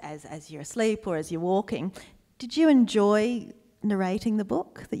as you're asleep or as you're walking. Did you enjoy narrating the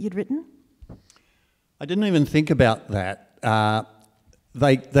book that you'd written? I didn't even think about that.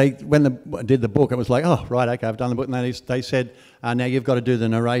 When I did the book, it was like, oh, right, okay, I've done the book. And they said, now you've got to do the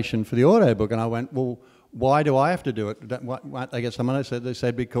narration for the audiobook. And I went, well, why do I have to do it? I guess someone else said, they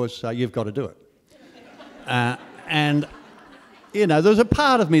said, because you've got to do it. And, there was a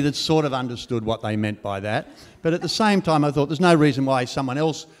part of me that sort of understood what they meant by that. But at the same time, I thought there's no reason why someone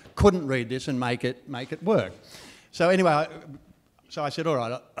else couldn't read this and make it work. So anyway, so I said, all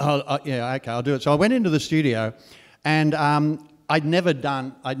right, I'll do it. So I went into the studio, and I've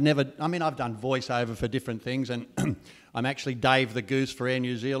done voiceover for different things, and I'm actually Dave the Goose for Air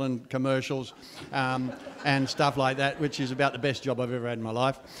New Zealand commercials and stuff like that, which is about the best job I've ever had in my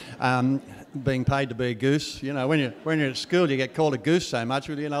life, being paid to be a goose. When you're at school, you get called a goose so much,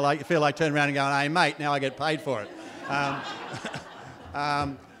 you feel like turning around and going, hey, mate, now I get paid for it.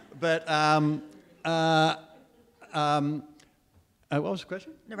 What was the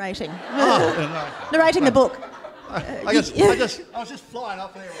question? Narrating. Oh, Narrating the book. I was just flying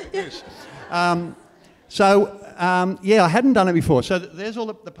off there with a goose. I hadn't done it before. So there's all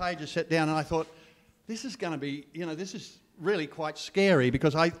the pages set down, and I thought, this is going to be, this is really quite scary,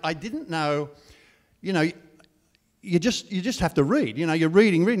 because I didn't know, you just have to read. You're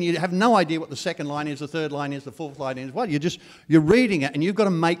reading, you have no idea what the second line is, the third line is, the fourth line is. What? You're reading it, and you've got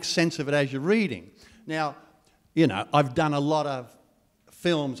to make sense of it as you're reading. Now, I've done a lot of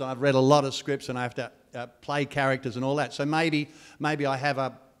films, and I've read a lot of scripts, and I have to play characters and all that. So maybe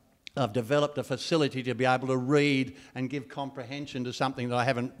I've developed a facility to be able to read and give comprehension to something that I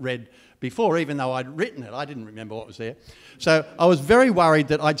haven't read before, even though I'd written it. I didn't remember what was there. So I was very worried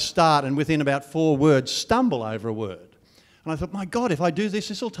that I'd start and within about 4 words stumble over a word. And I thought, my God, if I do this,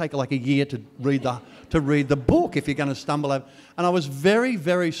 this will take like a year to read the book if you're going to stumble over. And I was very,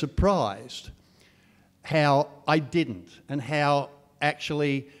 very surprised how I didn't, and how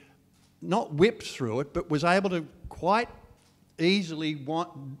actually not whipped through it, but was able to quite easily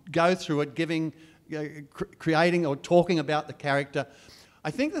go through it, creating or talking about the character. I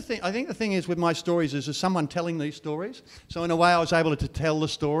think the thing is with my stories is there's someone telling these stories. So in a way I was able to tell the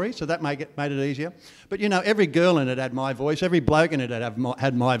story, so that made it easier. But every girl in it had my voice, every bloke in it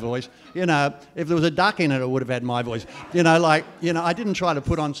had my voice. If there was a duck in it, it would have had my voice. I didn't try to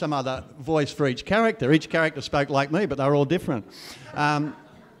put on some other voice for each character. Each character spoke like me, but they were all different. And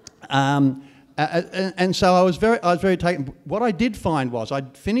so I was very taken. What I did find was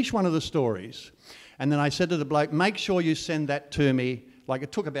I'd finish one of the stories, and then I said to the bloke, make sure you send that to me. Like,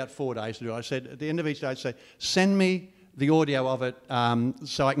 it took about 4 days to do it. I said, at the end of each day, I'd say, send me the audio of it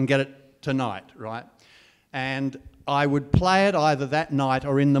so I can get it tonight, right? And I would play it either that night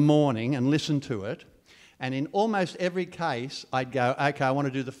or in the morning and listen to it. And in almost every case, I'd go, okay, I want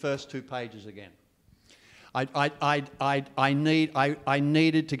to do the first 2 pages again. I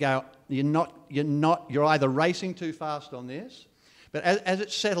needed to go, you're either racing too fast on this, but as it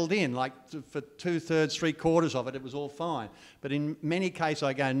settled in, like for 2/3, 3/4 of it, it was all fine. But in many cases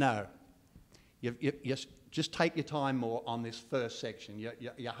I go, no, you're just take your time more on this first section.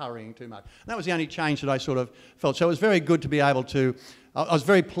 You're hurrying too much. And that was the only change that I sort of felt. So it was very good to be able to, I was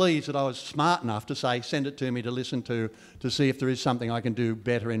very pleased that I was smart enough to say, send it to me to listen to see if there is something I can do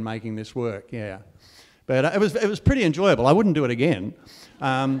better in making this work, yeah. But it was pretty enjoyable. I wouldn't do it again.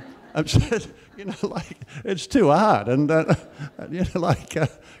 You know, like, it's too hard. And, you know, like,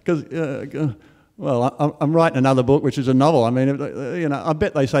 because... well, I'm writing another book, which is a novel. I mean, you know, I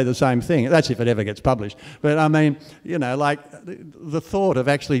bet they say the same thing. That's if it ever gets published. But I mean, you know, like the thought of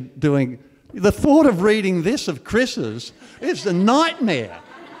actually doing, the thought of reading this of Chris's is a nightmare.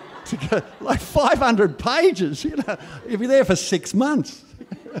 To go, like 500 pages, you know, you'll be there for 6 months.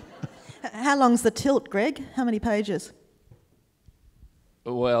 How long's the tilt, Greg? How many pages?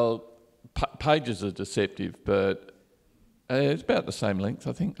 Well, pages are deceptive, but it's about the same length,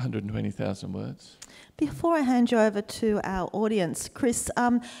 I think, 120,000 words. Before I hand you over to our audience, Chris,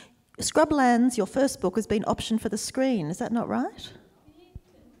 Scrublands, your first book, has been optioned for the screen. Is that not right?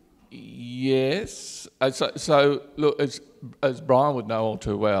 Yes. So look, as Bryan would know all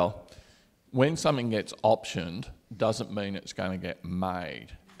too well, when something gets optioned, doesn't mean it's going to get made.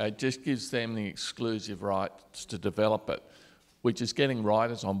 It just gives them the exclusive rights to develop it, which is getting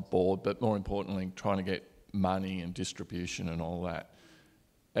writers on board, but more importantly, trying to get money and distribution and all that.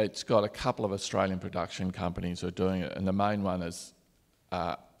 It's got a couple of Australian production companies who are doing it, and the main one is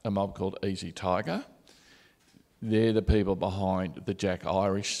a mob called Easy Tiger. They're the people behind the Jack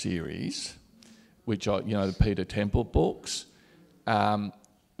Irish series, which are, you know, the Peter Temple books.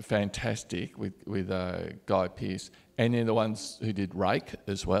 Fantastic with Guy Pearce, and they're the ones who did Rake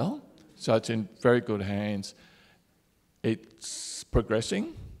as well. So it's in very good hands. It's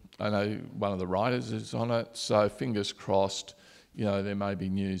progressing. I know one of the writers is on it, so fingers crossed, you know, there may be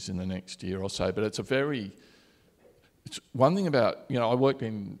news in the next year or so. But it's one thing about, you know, I worked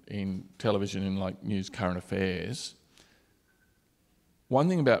in television in like news, current affairs. One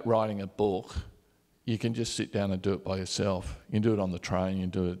thing about writing a book, you can just sit down and do it by yourself. You can do it on the train, you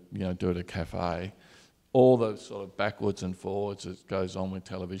can do it, you know, do it at a cafe. All the sort of backwards and forwards that goes on with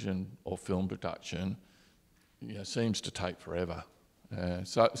television or film production, you know, seems to take forever.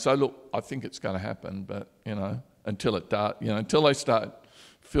 So look, I think it's going to happen, but you know, until they start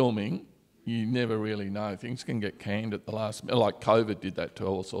filming, you never really know. Things can get canned at the last minute, like COVID did that to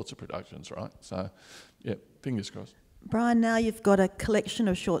all sorts of productions, right? So, yeah, fingers crossed. Bryan, now you've got a collection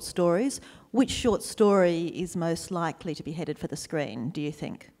of short stories. Which short story is most likely to be headed for the screen, do you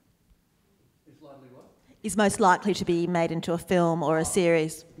think? Is most likely to be made into a film or a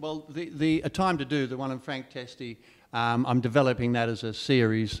series? Well, A Time to Do, the one of Frank Testi, I'm developing that as a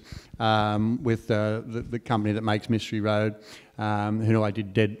series with the company that makes Mystery Road, who I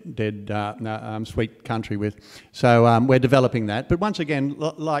did Dead Sweet Country with. So we're developing that. But once again,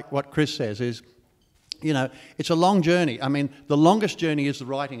 like what Chris says is, you know, it's a long journey. I mean, the longest journey is the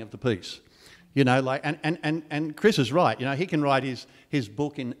writing of the piece. You know, like, and Chris is right. You know, he can write his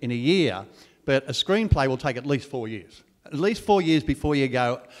book in a year, but a screenplay will take at least 4 years. At least 4 years before you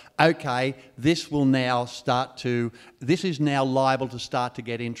go, okay, this is now liable to start to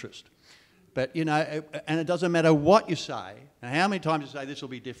get interest. But, you know, and it doesn't matter what you say, and how many times you say this will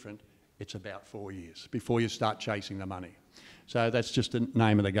be different, it's about 4 years before you start chasing the money. So that's just the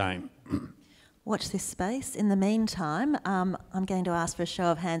name of the game. Watch this space. In the meantime, I'm going to ask for a show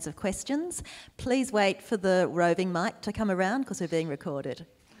of hands of questions. Please wait for the roving mic to come around because we're being recorded.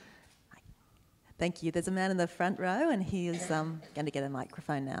 Thank you. There's a man in the front row and he is going to get a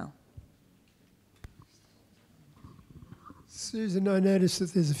microphone now. Susan, I noticed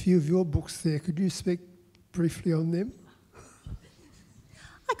that there's a few of your books there. Could you speak briefly on them?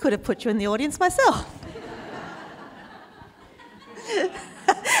 I could have put you in the audience myself.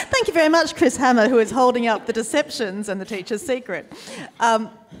 Thank you very much, Chris Hammer, who is holding up The Deceptions and The Teacher's Secret.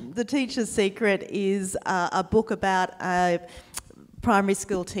 The Teacher's Secret is a book about a primary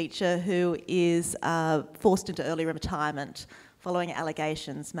school teacher who is forced into early retirement following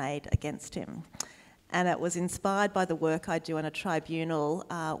allegations made against him. And it was inspired by the work I do in a tribunal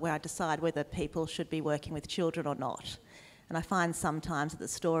where I decide whether people should be working with children or not. And I find sometimes that the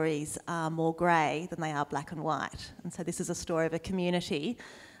stories are more grey than they are black and white. And so this is a story of a community,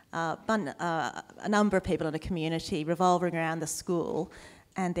 a number of people in a community revolving around the school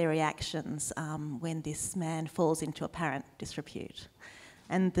and their reactions when this man falls into apparent disrepute.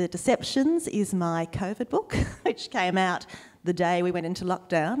 And The Deceptions is my COVID book, which came out the day we went into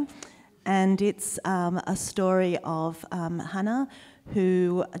lockdown. And it's a story of Hannah,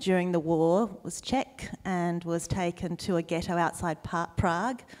 who during the war was Czech and was taken to a ghetto outside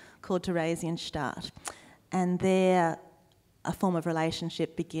Prague called Theresienstadt. And there a form of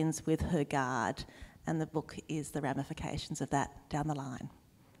relationship begins with her guard, and the book is the ramifications of that down the line.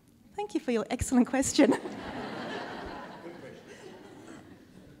 Thank you for your excellent question.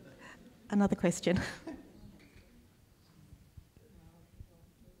 Another question.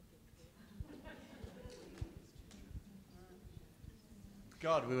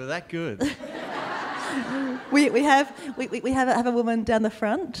 God, we were that good. we have a woman down the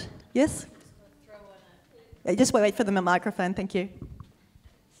front. Yes? Just wait for the microphone, thank you.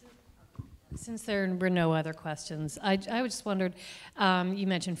 Since there were no other questions, I just wondered, you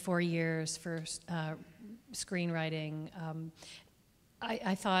mentioned 4 years for screenwriting.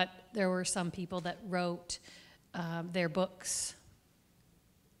 I thought there were some people that wrote their books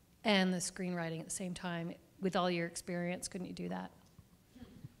and the screenwriting at the same time. With all your experience, couldn't you do that?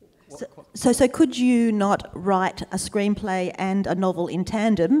 So could you not write a screenplay and a novel in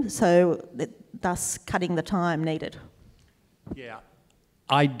tandem, thus cutting the time needed? Yeah.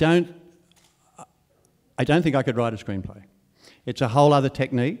 I don't think I could write a screenplay. It's a whole other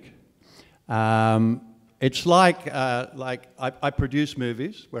technique. It's like I produce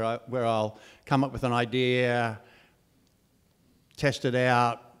movies where I'll come up with an idea, test it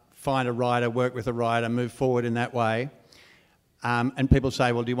out, find a writer, work with a writer, move forward in that way. And people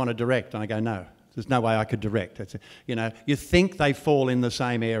say, well, do you want to direct? And I go, no, there's no way I could direct. You think they fall in the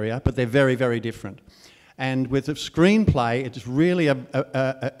same area, but they're very, very different. And with a screenplay, it's really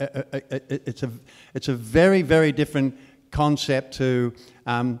it's a very, very different concept to,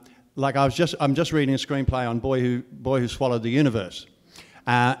 I'm just reading a screenplay on Boy Who Swallowed the Universe.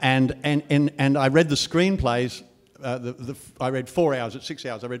 And I read the screenplays, I read 4 hours, at 6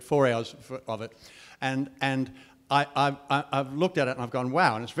 hours, I read 4 hours of it. And I've looked at it and I've gone,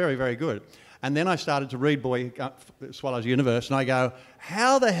 wow, and it's very, very good. And then I started to read Boy Who Swallows the Universe, and I go,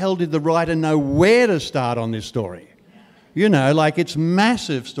 how the hell did the writer know where to start on this story? It's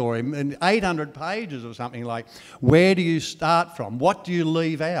massive story, 800 pages or something. Like, where do you start from? What do you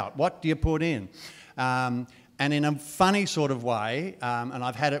leave out? What do you put in? And in a funny sort of way, and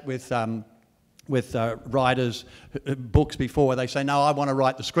I've had it with writers' books before, where they say, no, I want to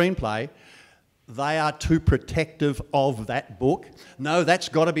write the screenplay. They are too protective of that book. No, that's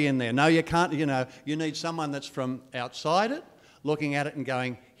got to be in there. No, you can't, you need someone that's from outside it, looking at it and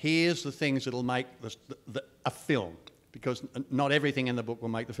going, here's the things that'll make a film, because not everything in the book will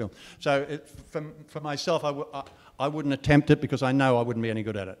make the film. So for myself, I wouldn't attempt it because I know I wouldn't be any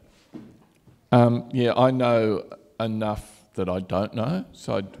good at it. Yeah, I know enough that I don't know,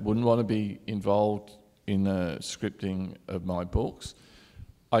 so I wouldn't want to be involved in the scripting of my books.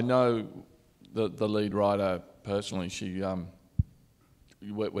 I know the lead writer personally.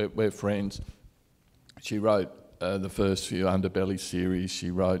 We're friends. She wrote the first few Underbelly series.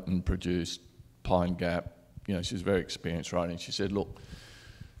 She wrote and produced Pine Gap. She's very experienced writing. She said, look,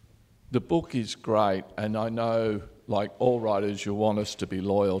 the book is great, and I know, like all writers, you want us to be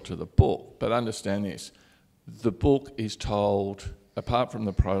loyal to the book, but understand this, the book is told, apart from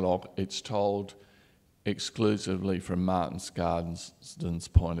the prologue, it's told exclusively from Martin Scarsden's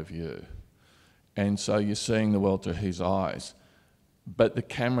point of view. And so you're seeing the world through his eyes. But the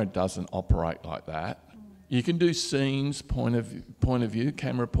camera doesn't operate like that. You can do scenes, point of view,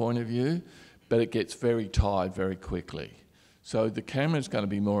 camera point of view, but it gets very tired very quickly. So the camera's going to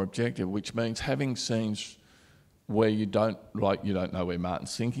be more objective, which means having scenes where you don't know where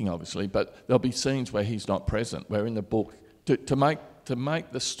Martin's thinking, obviously, but there'll be scenes where he's not present, where in the book, to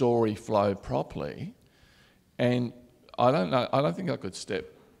make the story flow properly, and I don't think I could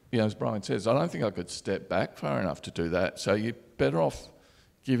step, as Bryan says, I don't think I could step back far enough to do that. So you're better off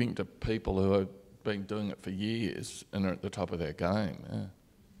giving to people who have been doing it for years and are at the top of their game. Yeah.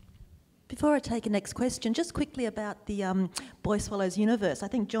 Before I take a next question, just quickly about the Boy Swallows Universe. I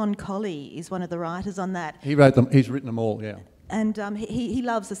think John Colley is one of the writers on that. He wrote them. He's written them all, yeah. And he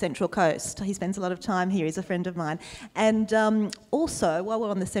loves the Central Coast. He spends a lot of time here. He's a friend of mine. And also, while we're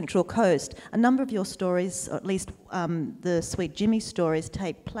on the Central Coast, a number of your stories, or at least the Sweet Jimmy stories,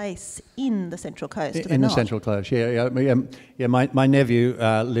 take place in the Central Coast. In the Central Coast, yeah. My nephew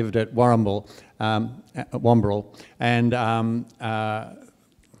lived at Warrnambool, and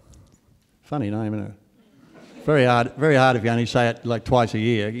funny name, isn't it? Very hard if you only say it like twice a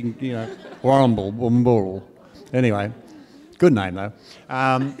year. Warrnambool. Anyway. Good name though,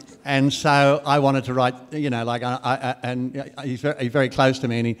 and so I wanted to write. And he's very close to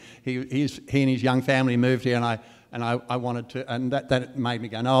me, and he and his young family moved here, and I wanted to, and that made me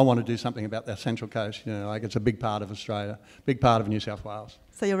go, no, I want to do something about the Central Coast. It's a big part of Australia, big part of New South Wales.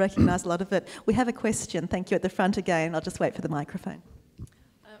 So you'll recognise a lot of it. We have a question. Thank you at the front again. I'll just wait for the microphone.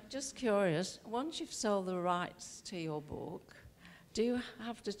 Just curious. Once you've sold the rights to your book, do you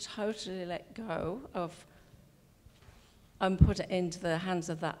have to totally let go of and put it into the hands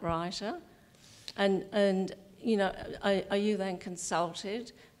of that writer? And you know, are you then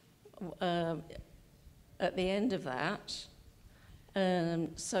consulted at the end of that?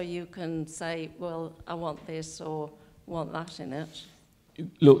 So you can say, well, I want this or want that in it.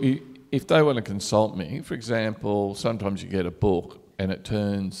 Look, if they want to consult me, for example, sometimes you get a book and it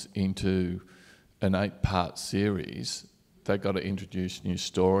turns into an 8-part series. They've got to introduce new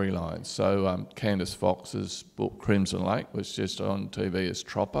storylines. So Candice Fox's book Crimson Lake was just on TV as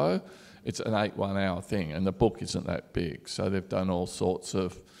Troppo. It's an 8 one-hour thing, and the book isn't that big. So they've done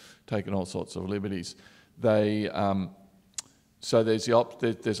taken all sorts of liberties. So there's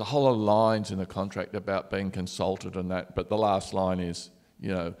a whole lot of lines in the contract about being consulted and that, but the last line is, you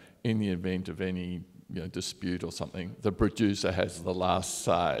know, in the event of any dispute or something, the producer has the last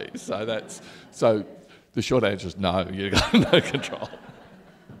say. So the short answer is no, you've got no control,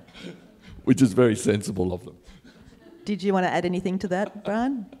 which is very sensible of them. Did you want to add anything to that,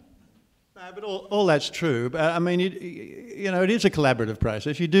 Bryan? No, but all that's true. But, I mean, you know, it is a collaborative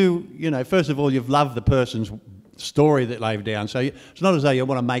process. You do, you know, first of all, you've loved the person's story that they've down. So it's not as though you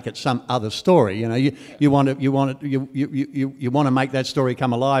want to make it some other story. You know, you want to make that story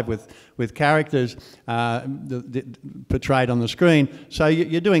come alive with characters portrayed on the screen. So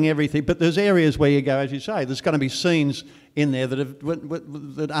you're doing everything. But there's areas where you go, as you say, there's going to be scenes in there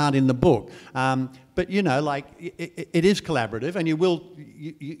that aren't in the book. But you know, like it is collaborative, and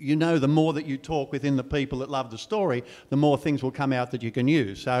you know, the more that you talk within the people that love the story, the more things will come out that you can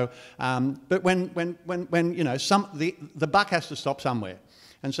use. So, but when you know, the buck has to stop somewhere,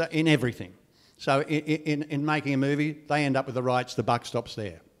 and so in everything. So in making a movie, they end up with the rights. The buck stops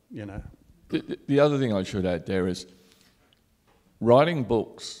there. You know. The other thing I should add there is writing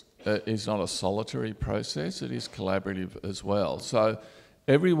books is not a solitary process. It is collaborative as well. So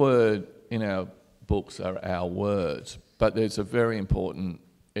every word in our books are our words, but there's a very important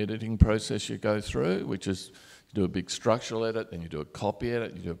editing process you go through, which is you do a big structural edit, then you do a copy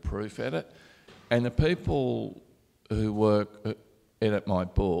edit, you do a proof edit, and the people who edit my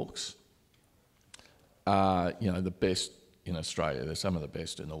books are, you know, the best in Australia. They're some of the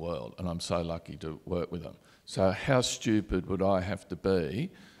best in the world, and I'm so lucky to work with them. So how stupid would I have to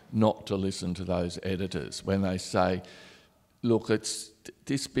be not to listen to those editors when they say, look, it's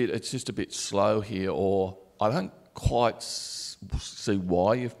just a bit slow here, or I don't quite see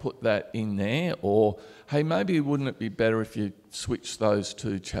why you've put that in there, or hey, maybe wouldn't it be better if you switch those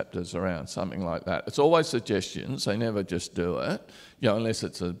 2 chapters around, something like that. It's always suggestions. They never just do it, you know, unless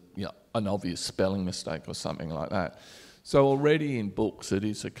it's an obvious spelling mistake or something like that. So already in books, it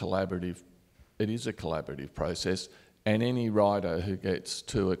is a collaborative process, and any writer who gets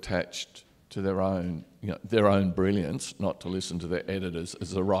too attached to their own brilliance, not to listen to their editors,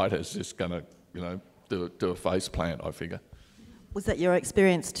 as a writer is just going to, you know, do a face plant, I figure. Was that your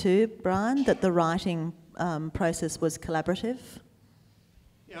experience too, Bryan, that the writing process was collaborative?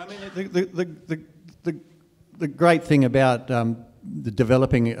 Yeah, I mean, the great thing about the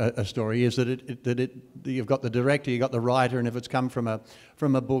developing a story is that you've got the director, you've got the writer, and if it's come from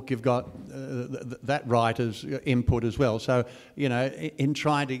a book, you've got that writer's input as well. So, you know, in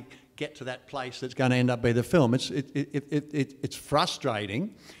trying to get to that place that's going to end up being the film, it's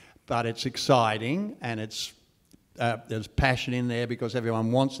frustrating, but it's exciting, and there's passion in there because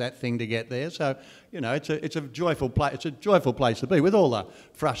everyone wants that thing to get there. So, you know, it's a joyful place. It's a joyful place to be, with all the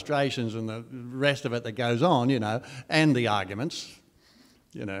frustrations and the rest of it that goes on, you know, and the arguments,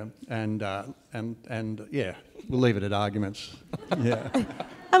 you know, and yeah, we'll leave it at arguments. Yeah,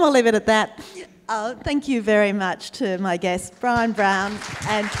 and we'll leave it at that. Thank you very much to my guests, Bryan Brown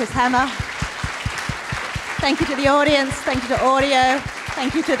and Chris Hammer. Thank you to the audience. Thank you to audio.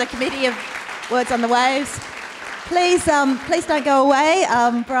 Thank you to the committee of Words on the Waves. Please don't go away.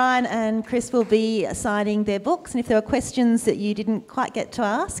 Bryan and Chris will be signing their books, and if there are questions that you didn't quite get to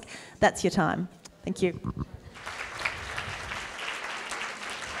ask, that's your time. Thank you.